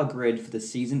 20-car grid for the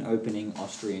season opening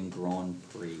Austrian Grand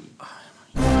Prix?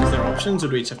 Is there options, or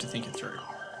do we just have to think it through?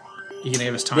 You can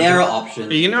give us time. There are options.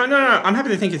 No. I'm happy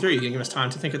to think it through. You can give us time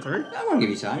to think it through. I won't give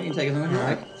you time. You can take as long as you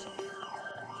like.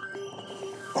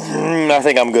 I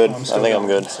think I'm good. I'm I still think I'm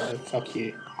going, good. So fuck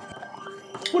you.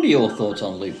 What are your thoughts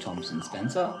on Luke Thompson,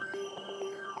 Spencer?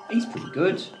 He's pretty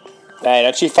good. Hey,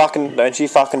 don't you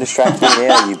fucking distract me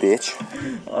now, you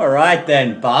bitch. All right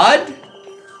then, bud.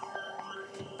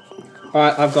 All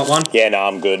right, I've got one. Yeah, no,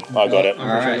 I'm good. I got it. I'm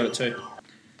pretty sure I got it too.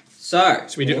 So,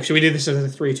 Should we do this as a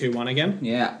 3, 2, 1 again?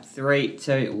 yeah, 3,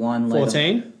 2, 1. later.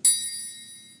 14.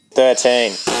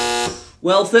 13.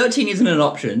 Well, 13 isn't an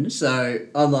option, so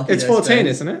unlucky. It's there, 14, Spence.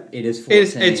 isn't it? It is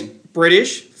 14. It's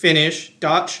British, Finnish,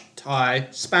 Dutch, Thai,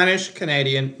 Spanish,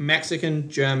 Canadian, Mexican,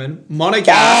 German, Monegasque.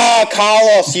 Ah,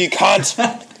 Carlos, you cunt.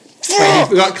 Wait,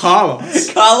 we got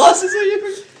Carlos. Carlos is who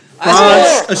you.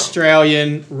 France,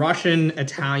 Australian, Russian,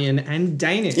 Italian, and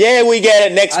Danish. Yeah, we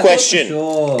get it. Next question.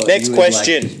 Sure Next you had,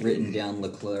 question. Like, written down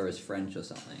Leclerc as French or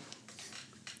something.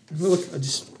 Look, I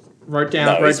just went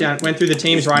through the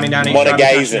teams, writing down each driver's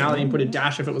Monegasque. nationality and put a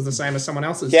dash if it was the same as someone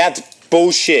else's. Yeah, that's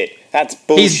bullshit. That's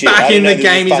bullshit. He's back I in didn't the know this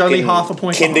game. was He's only fucking half a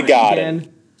point behind kindergarten.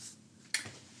 again.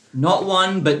 Not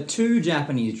one, but two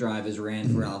Japanese drivers ran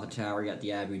for AlphaTauri at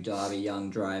the Abu Dhabi Young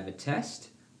Driver Test.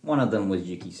 One of them was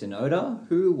Yuki Tsunoda.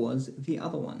 Who was the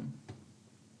other one?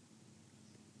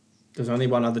 There's only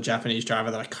one other Japanese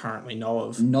driver that I currently know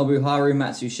of. Nobuharu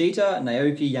Matsushita,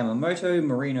 Naoki Yamamoto,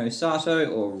 Marino Sato,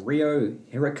 or Ryo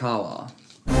Hirakawa?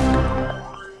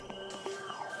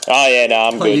 Oh yeah, no,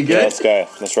 I'm good. you good? Yeah, let's go.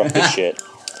 Let's rock this shit.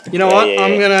 You know Yeah, what?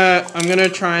 yeah, I'm gonna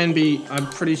try and be. I'm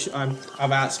pretty sure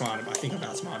I've outsmarted. I think I've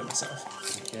outsmarted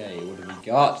myself. Okay, what have we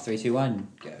got? 3, 2, 1,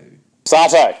 go.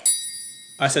 Sato.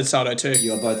 I said Sato too.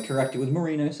 You are both correct. It was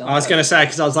Marino Sato. I was gonna say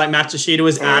because I was like Matsushita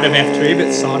was out of F2,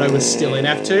 but Sato was still in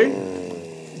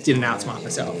F2. Didn't outsmart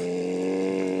myself.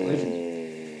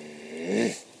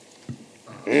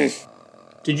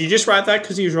 Did you just write that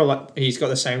because he's got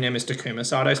the same name as Takuma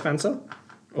Sato, Spencer?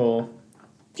 Or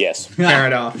Yes. fair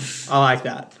enough. I like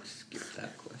that. Skip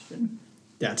that question.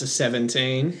 That's a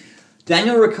 17.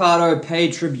 Daniel Ricciardo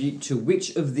paid tribute to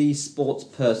which of these sports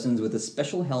persons with a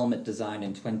special helmet designed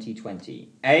in 2020?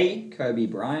 A. Kobe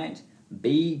Bryant,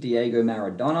 B. Diego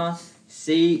Maradona,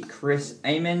 C. Chris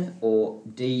Amon, or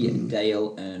D.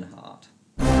 Dale Earnhardt?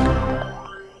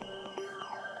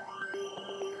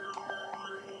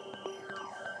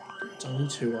 It's only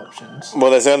 2 options. Well,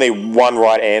 there's only one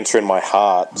right answer in my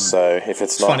heart, so if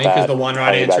it's It's not funny that, because the one right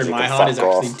Honey answer Badger in my can heart is fuck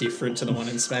actually off. different to the one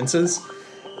in Spencer's.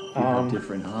 We have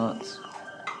different hearts.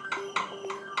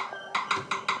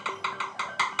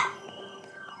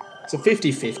 It's a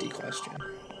 50-50 question.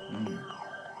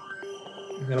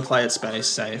 I'm going to play it space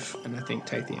safe and I think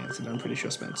take the answer that I'm pretty sure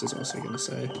Spencer's also going to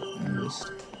say.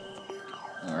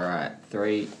 Alright,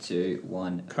 3, 2,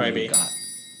 1. Kobe.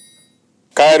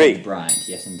 Kobe. Bryant,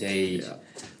 yes indeed. Yeah.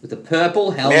 With the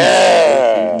purple helmet.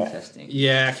 Yeah. Testing.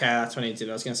 Yeah, okay, that's what he did.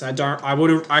 I was going to say,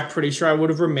 I'm pretty sure I would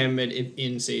have remembered if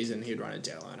in season he'd run a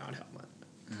Dale Earnhardt helmet.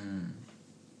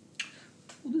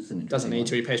 Well, this is an Doesn't interesting need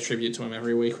to. He pays tribute to him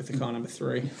every week with the car number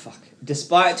 3. Fuck.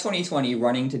 Despite 2020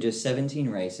 running to just 17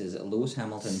 races, Lewis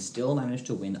Hamilton still managed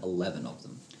to win 11 of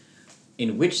them.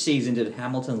 In which season did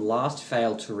Hamilton last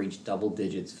fail to reach double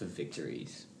digits for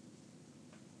victories?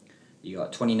 You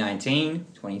got 2019,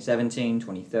 2017,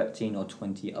 2013, or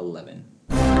 2011?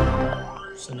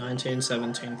 So 19,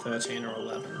 17, 13, or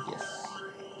 11. Yes.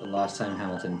 The last time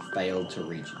Hamilton failed to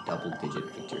reach double-digit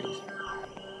victories.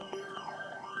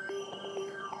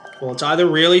 Well, it's either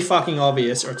really fucking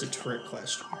obvious or it's a trick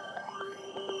question.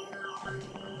 I'm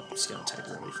just going to take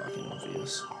really fucking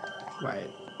obvious.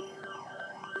 Wait.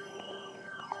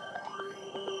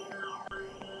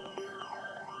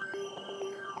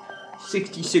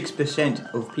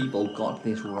 %66% of people got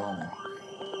this wrong.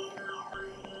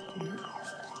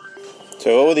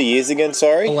 So what were the years again,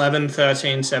 sorry? 11,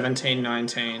 13, 17,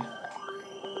 19.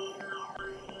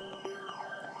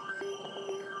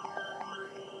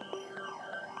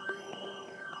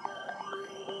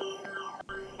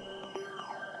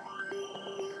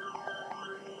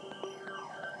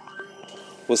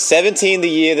 Was 17 the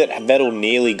year that Vettel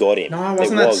nearly got him? No,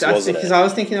 wasn't it that was, wasn't because it? I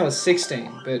was thinking that was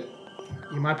 16, but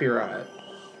you might be right.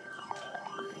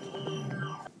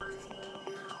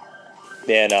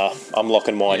 Yeah, no, I'm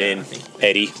locking mine Yeah, I in, think-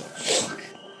 Eddie.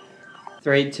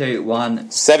 3, 2,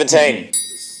 1. 17.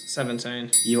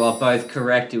 17. You are both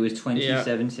correct. It was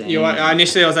 2017.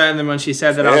 Initially I was and then when she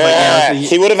said that, I was like, yeah, Yeah, it was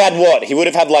the he would have had what? He would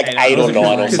have had like 8 or 9 or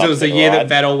something, because it was the year right?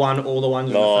 that Vettel won all the ones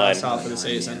in the 9. first half of the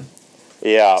season.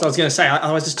 Yeah. So I was going to say,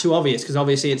 otherwise it's too obvious, because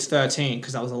obviously it's 13,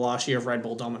 because that was the last year of Red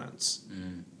Bull dominance.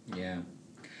 Yeah.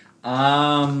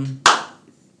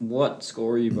 What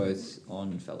score are you both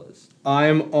on, fellas?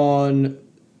 I'm on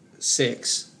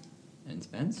 6. And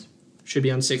Spence? Should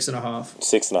be on 6.5.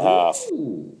 6.5.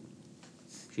 Ooh.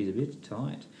 She's a bit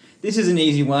tight. This is an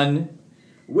easy one.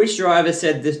 Which driver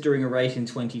said this during a race in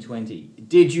 2020?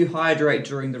 Did you hydrate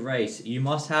during the race? You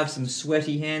must have some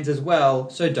sweaty hands as well,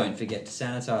 so don't forget to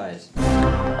sanitize.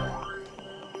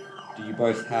 Do you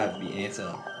both have the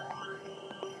answer?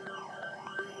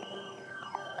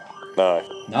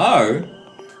 No. No?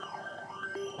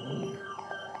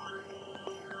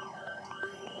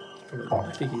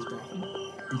 I think he's bluffing.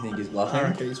 You think he's bluffing? I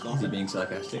reckon he's Is he bluffing. being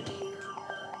sarcastic?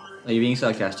 Are you being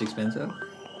sarcastic, Spencer?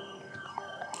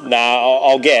 Nah,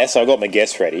 I'll guess. I got my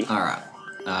guess ready. All right.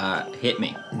 Hit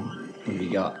me. What have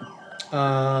you got?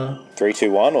 3,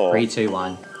 2, 1, or 3, 2,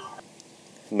 1.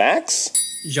 Max?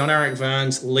 Jean-Eric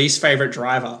Verne's least favourite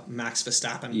driver, Max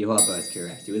Verstappen. You are both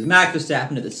correct. It was Max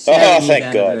Verstappen at the Oh, 70th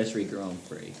thank God. anniversary Grand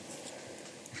Prix.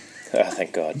 Oh,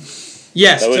 thank God.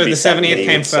 Yes, That would so be the something 70th he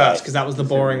came would say. first because that was the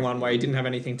boring one where he didn't have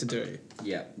anything to do.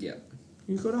 Yep, yep.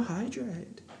 You gotta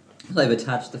hydrate. They've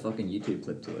attached the fucking YouTube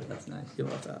clip to it. That's nice. You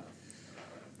love that.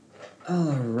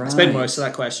 All right. I spent most of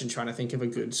that question trying to think of a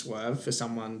good swerve for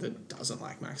someone that doesn't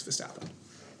like Max Verstappen.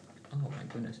 Oh my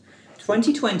goodness.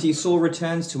 2020 saw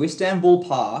returns to Istanbul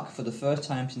Park for the first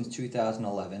time since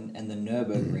 2011 and the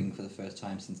Nürburgring for the first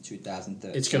time since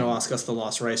 2013. It's going to ask us the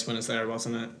last race winners there,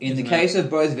 wasn't it? In the Isn't case it?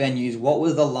 of both venues, what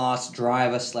was the last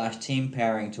driver/team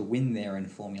pairing to win there in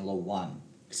Formula One?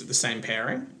 Is it the same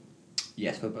pairing?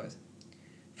 Yes, for both.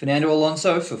 Fernando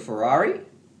Alonso for Ferrari,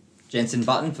 Jenson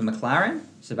Button for McLaren,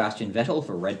 Sebastian Vettel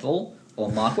for Red Bull,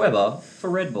 or Mark Webber for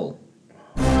Red Bull.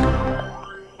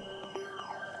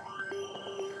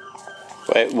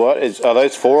 Wait, what? Are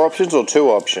those 4 options or 2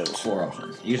 options? 4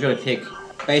 options. You just got to pick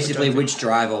basically which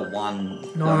driver won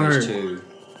those two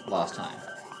last time.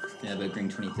 Nürburgring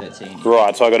 2013.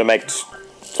 Right, so I got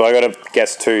to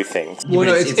guess 2 things. Well,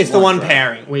 no, but it's the one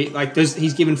driver. pairing.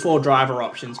 He's given 4 driver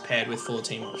options paired with 4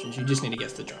 team options. You just need to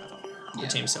guess the driver. The Yeah.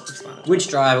 team's self-explanatory. Which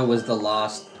driver was the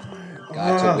last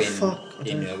guy Oh, to win fuck.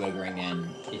 in Nürburgring and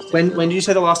Istanbul? When did you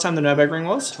say the last time the Nürburgring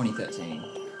was? 2013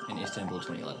 and Istanbul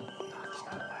 2011.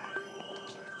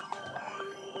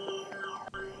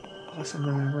 Unless I'm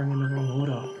remembering in the wrong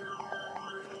order.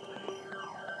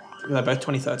 Were they both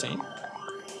 2013?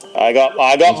 I got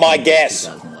my guess.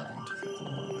 2011.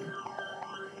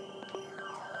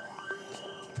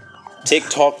 Tick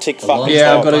tock, tick Alonso. fucking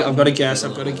Yeah, tock. I've got to guess.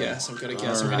 I'm going to guess. I'm going to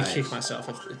Alright. kick myself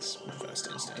if it's my first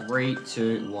instinct. 3,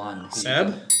 2, 1. Who you Seb?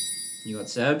 got? You got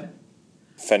Seb?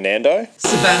 Fernando?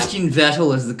 Sebastian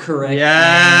Vettel is the correct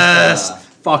Yes! answer.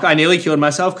 Fuck, I nearly killed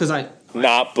myself because I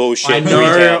Nah, bullshit. I know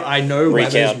Recount.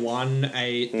 Weber's Recount. won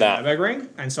a Nah. Nürburgring,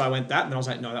 and so I went that, and then I was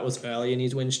like, no, that was early in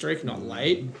his win streak, not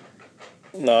late.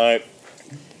 No. No,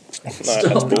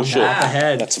 that's bullshit. that.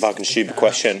 Ahead. That's a fucking stupid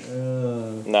question.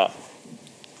 No.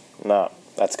 No,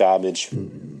 that's garbage.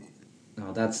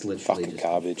 Oh, that's literally Fucking just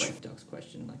garbage. a Brave Ducks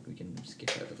question. Like, we can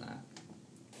skip over that.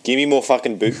 Give me more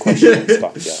fucking boot questions.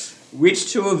 Fuck yeah. Which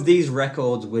 2 of these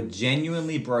records were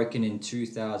genuinely broken in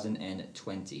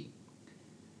 2020?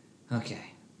 Okay.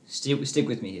 Stick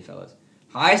with me here, fellas.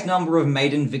 Highest number of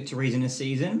maiden victories in a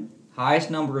season. Highest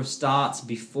number of starts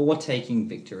before taking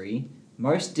victory.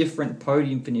 Most different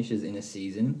podium finishes in a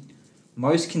season.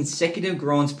 Most consecutive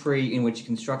Grand Prix in which a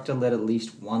constructor led at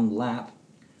least 1 lap.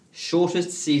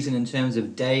 Shortest season in terms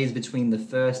of days between the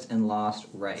first and last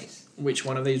race. Which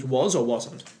one of these was or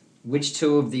wasn't? Which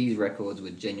 2 of these records were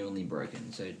genuinely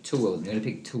broken? So 2 of them. You're going to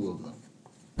pick 2 of them.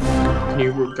 Can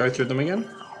you go through them again?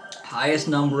 Highest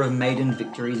number of maiden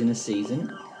victories in a season.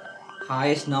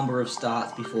 Highest number of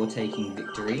starts before taking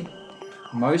victory.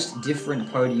 Most different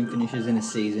podium finishes in a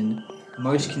season.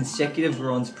 Most consecutive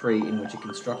Grand Prix in which a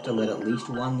constructor led at least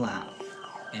 1 lap.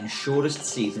 And shortest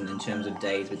season in terms of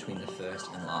days between the first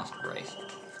and last race.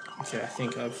 Okay, I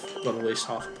think I've got at least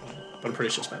half a point, but I'm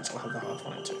pretty sure Spencer will have the half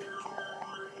point too.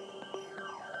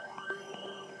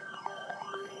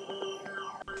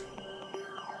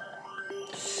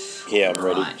 Yeah, I'm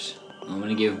ready. Right. I'm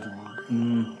going to give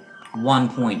 1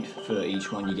 point for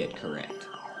each one you get correct.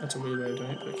 That's a weird way of doing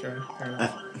it, but okay, fair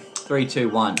enough. 3, 2,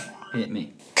 1. Hit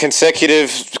me.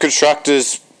 Consecutive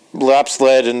constructors laps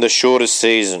led in the shortest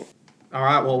season. All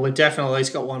right, well, we've definitely at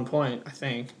least got 1 point, I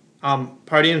think.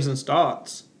 Podiums and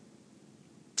starts.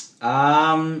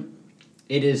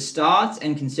 It is starts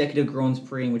and consecutive Grand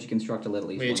Prix in which a constructor led at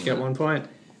least We 1 each get lap. 1 point.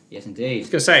 Yes, indeed. I was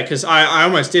going to say, because I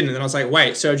almost didn't, and then I was like,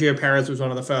 wait, Sergio Perez was one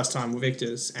of the first time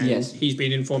victors, and Yes. he's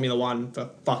been in Formula One for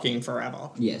fucking forever.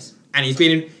 Yes. And he's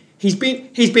been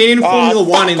in Formula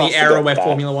One in fuck, the I era forgot where that.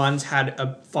 Formula One's had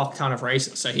a fuck ton of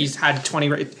races. So he's had 20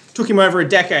 it took him over a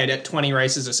decade at 20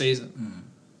 races a season.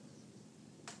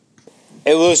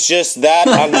 It was just that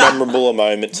unmemorable a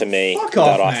moment to me Fuck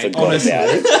that off, I mate, forgot honestly. about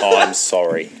it. I'm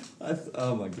sorry.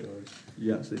 Oh my god.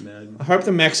 You're absolutely mad. I hope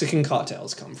the Mexican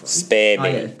cartels come from. Spare Oh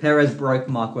me. yeah, Perez broke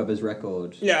Mark Webber's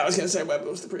record. Yeah, I was going to say Webber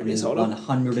was the On previous his holder.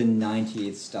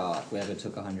 190th start. Webber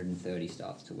took 130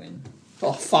 starts to win.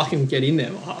 Oh, fucking get in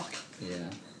there, Mark. Yeah.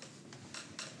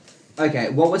 Okay,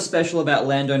 what was special about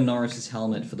Lando Norris's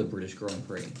helmet for the British Grand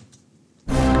Prix?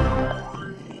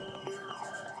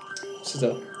 This is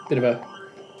a bit of a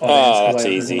that's the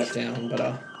way I've easy. written it down, but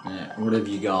Yeah, what have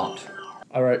you got?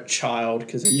 I wrote child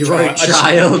because You wrote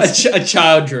child? A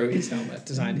child drew his helmet,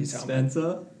 designed his helmet.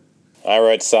 Spencer? I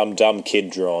wrote some dumb kid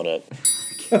drawing it.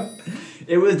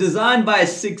 It was designed by a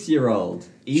 6-year-old.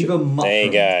 Eva Muffin. There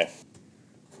you go.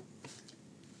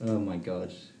 Oh my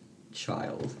gosh.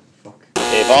 Child. Fuck.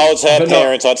 If I was her But not-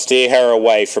 parents, I'd steer her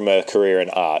away from a career in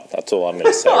art. That's all I'm going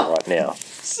to say right now.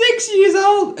 6 years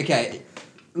old? Okay.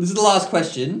 This is the last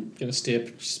question. Gonna steer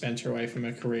Spencer away from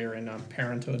a career in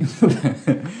parenthood.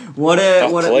 What are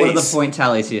the please. point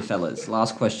tallies here, fellas?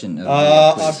 Last question. Of the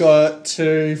I've quiz. got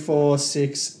 2, 4,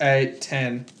 6, 8,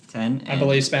 10. 10. I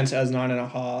believe Spencer has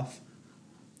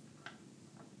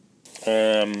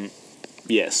 9.5.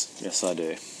 Yes, I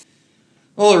do.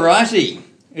 Alrighty.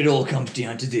 It all comes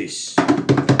down to this.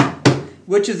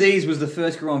 Which of these was the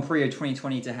first Grand Prix of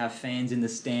 2020 to have fans in the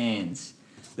stands?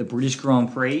 The British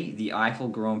Grand Prix, the Eiffel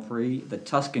Grand Prix, the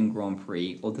Tuscan Grand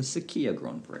Prix, or the Sakia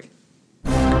Grand Prix?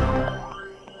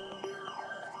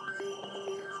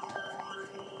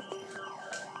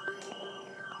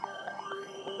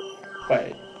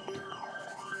 Wait.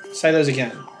 Say those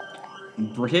again.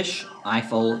 British,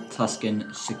 Eiffel, Tuscan,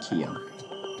 Sakia.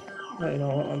 No, you know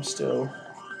what? I'm still.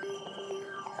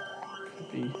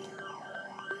 Could be.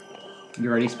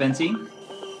 You ready, Spency?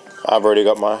 I've already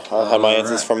got I had my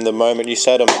answers Alright. from the moment you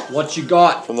said them. What you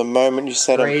got? From the moment you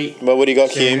said them. 3, But what do you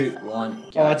got, 2, Hume? 1,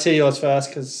 Oh, I'll go. tell yours first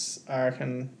because I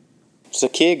reckon.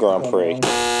 Sakia Grand Prix.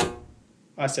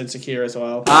 I said Sakira as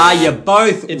well. Ah, you're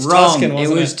both It's wrong. Tuscan,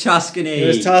 wasn't it was it? Tuscany. It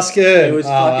was Tuscan. It was Oh,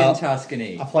 fucking well.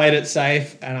 Tuscany. I played it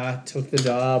safe and I took the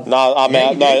job. No, I'm Yeah,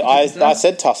 out. you No, did. I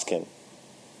said Tuscan.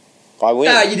 I win.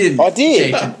 No, you didn't. I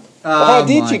did. Cheating. I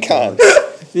did, my you God.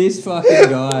 cunt. This fucking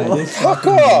guy. This Fuck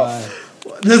fucking off.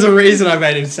 guy. There's a reason I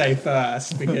made him say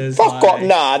first because. Fuck like, off.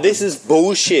 Nah, this is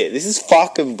bullshit. This is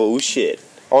fucking bullshit.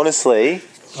 Honestly.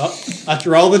 Oh, let's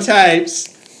roll the tapes.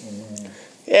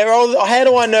 Yeah, how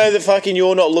do I know that fucking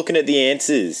you're not looking at the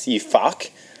answers, you fuck?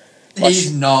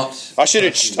 He's not. I should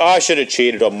have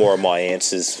cheated on more of my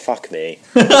answers. Fuck me.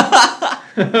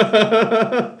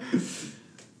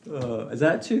 Is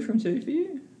that 2 from 2 for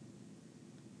you?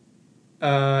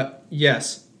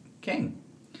 Yes. King.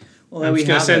 Well, there I'm we just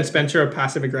going to have send it. Spencer a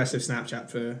passive aggressive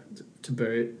Snapchat to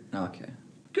boot. Okay.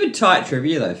 Good tight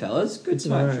trivia though, fellas. Good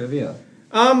tight Right. trivia.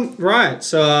 Right.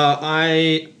 So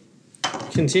I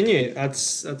continue.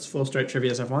 That's 4 straight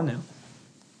trivias I've won now.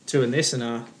 2 in this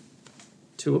and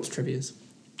 2 oops trivias.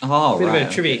 Oh, Bit right. of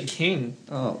a trivia okay. king.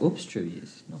 Oh, oops,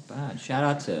 trivia's not bad. Shout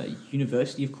out to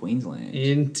University of Queensland.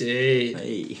 Indeed.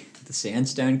 Hey, the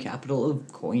sandstone capital of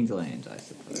Queensland, I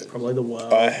suppose. Probably the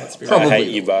world. I Let's be Probably. right.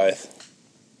 hate you both.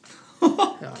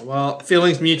 Well,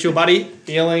 feeling's mutual, buddy.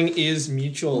 Feeling is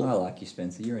mutual. I like you,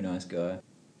 Spencer. You're a nice guy.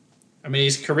 I mean,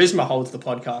 his charisma holds the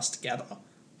podcast together.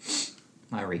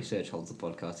 My research holds the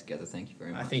podcast together. Thank you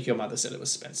very much. I think your mother said it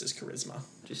was Spencer's charisma.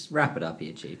 Just wrap it up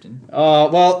here, Chieftain.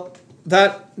 Well,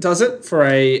 that does it for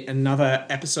another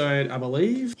episode, I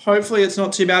believe. Hopefully it's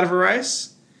not too bad of a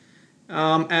race.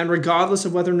 And regardless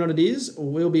of whether or not it is,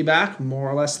 we'll be back more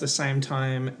or less the same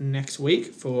time next week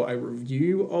for a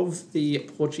review of the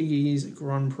Portuguese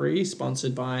Grand Prix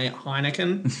sponsored by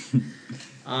Heineken.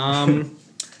 And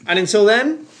until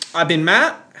then, I've been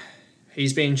Matt.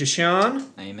 He's been Jashan.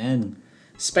 Amen.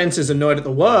 Spencer's annoyed at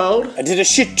the world. I did a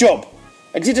shit job.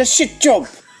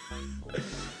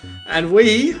 And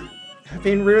we have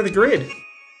been Rear of the Grid.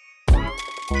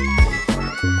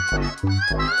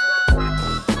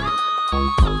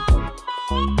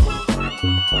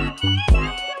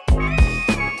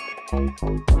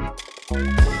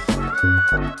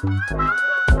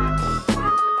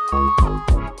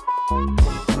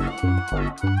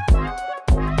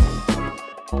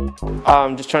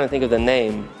 I'm just trying to think of the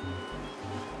name.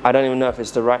 I don't even know if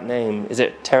it's the right name. Is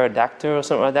it pterodactyl or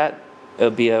something like that? It'll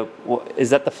be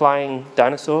is that the flying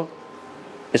dinosaur?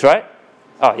 It's right?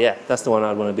 Oh yeah, that's the one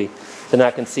I'd want to be. Then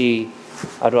I can see,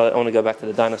 I want to go back to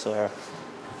the dinosaur era.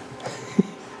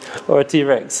 Or a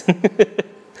T-Rex.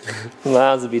 My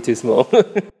arms would be too small.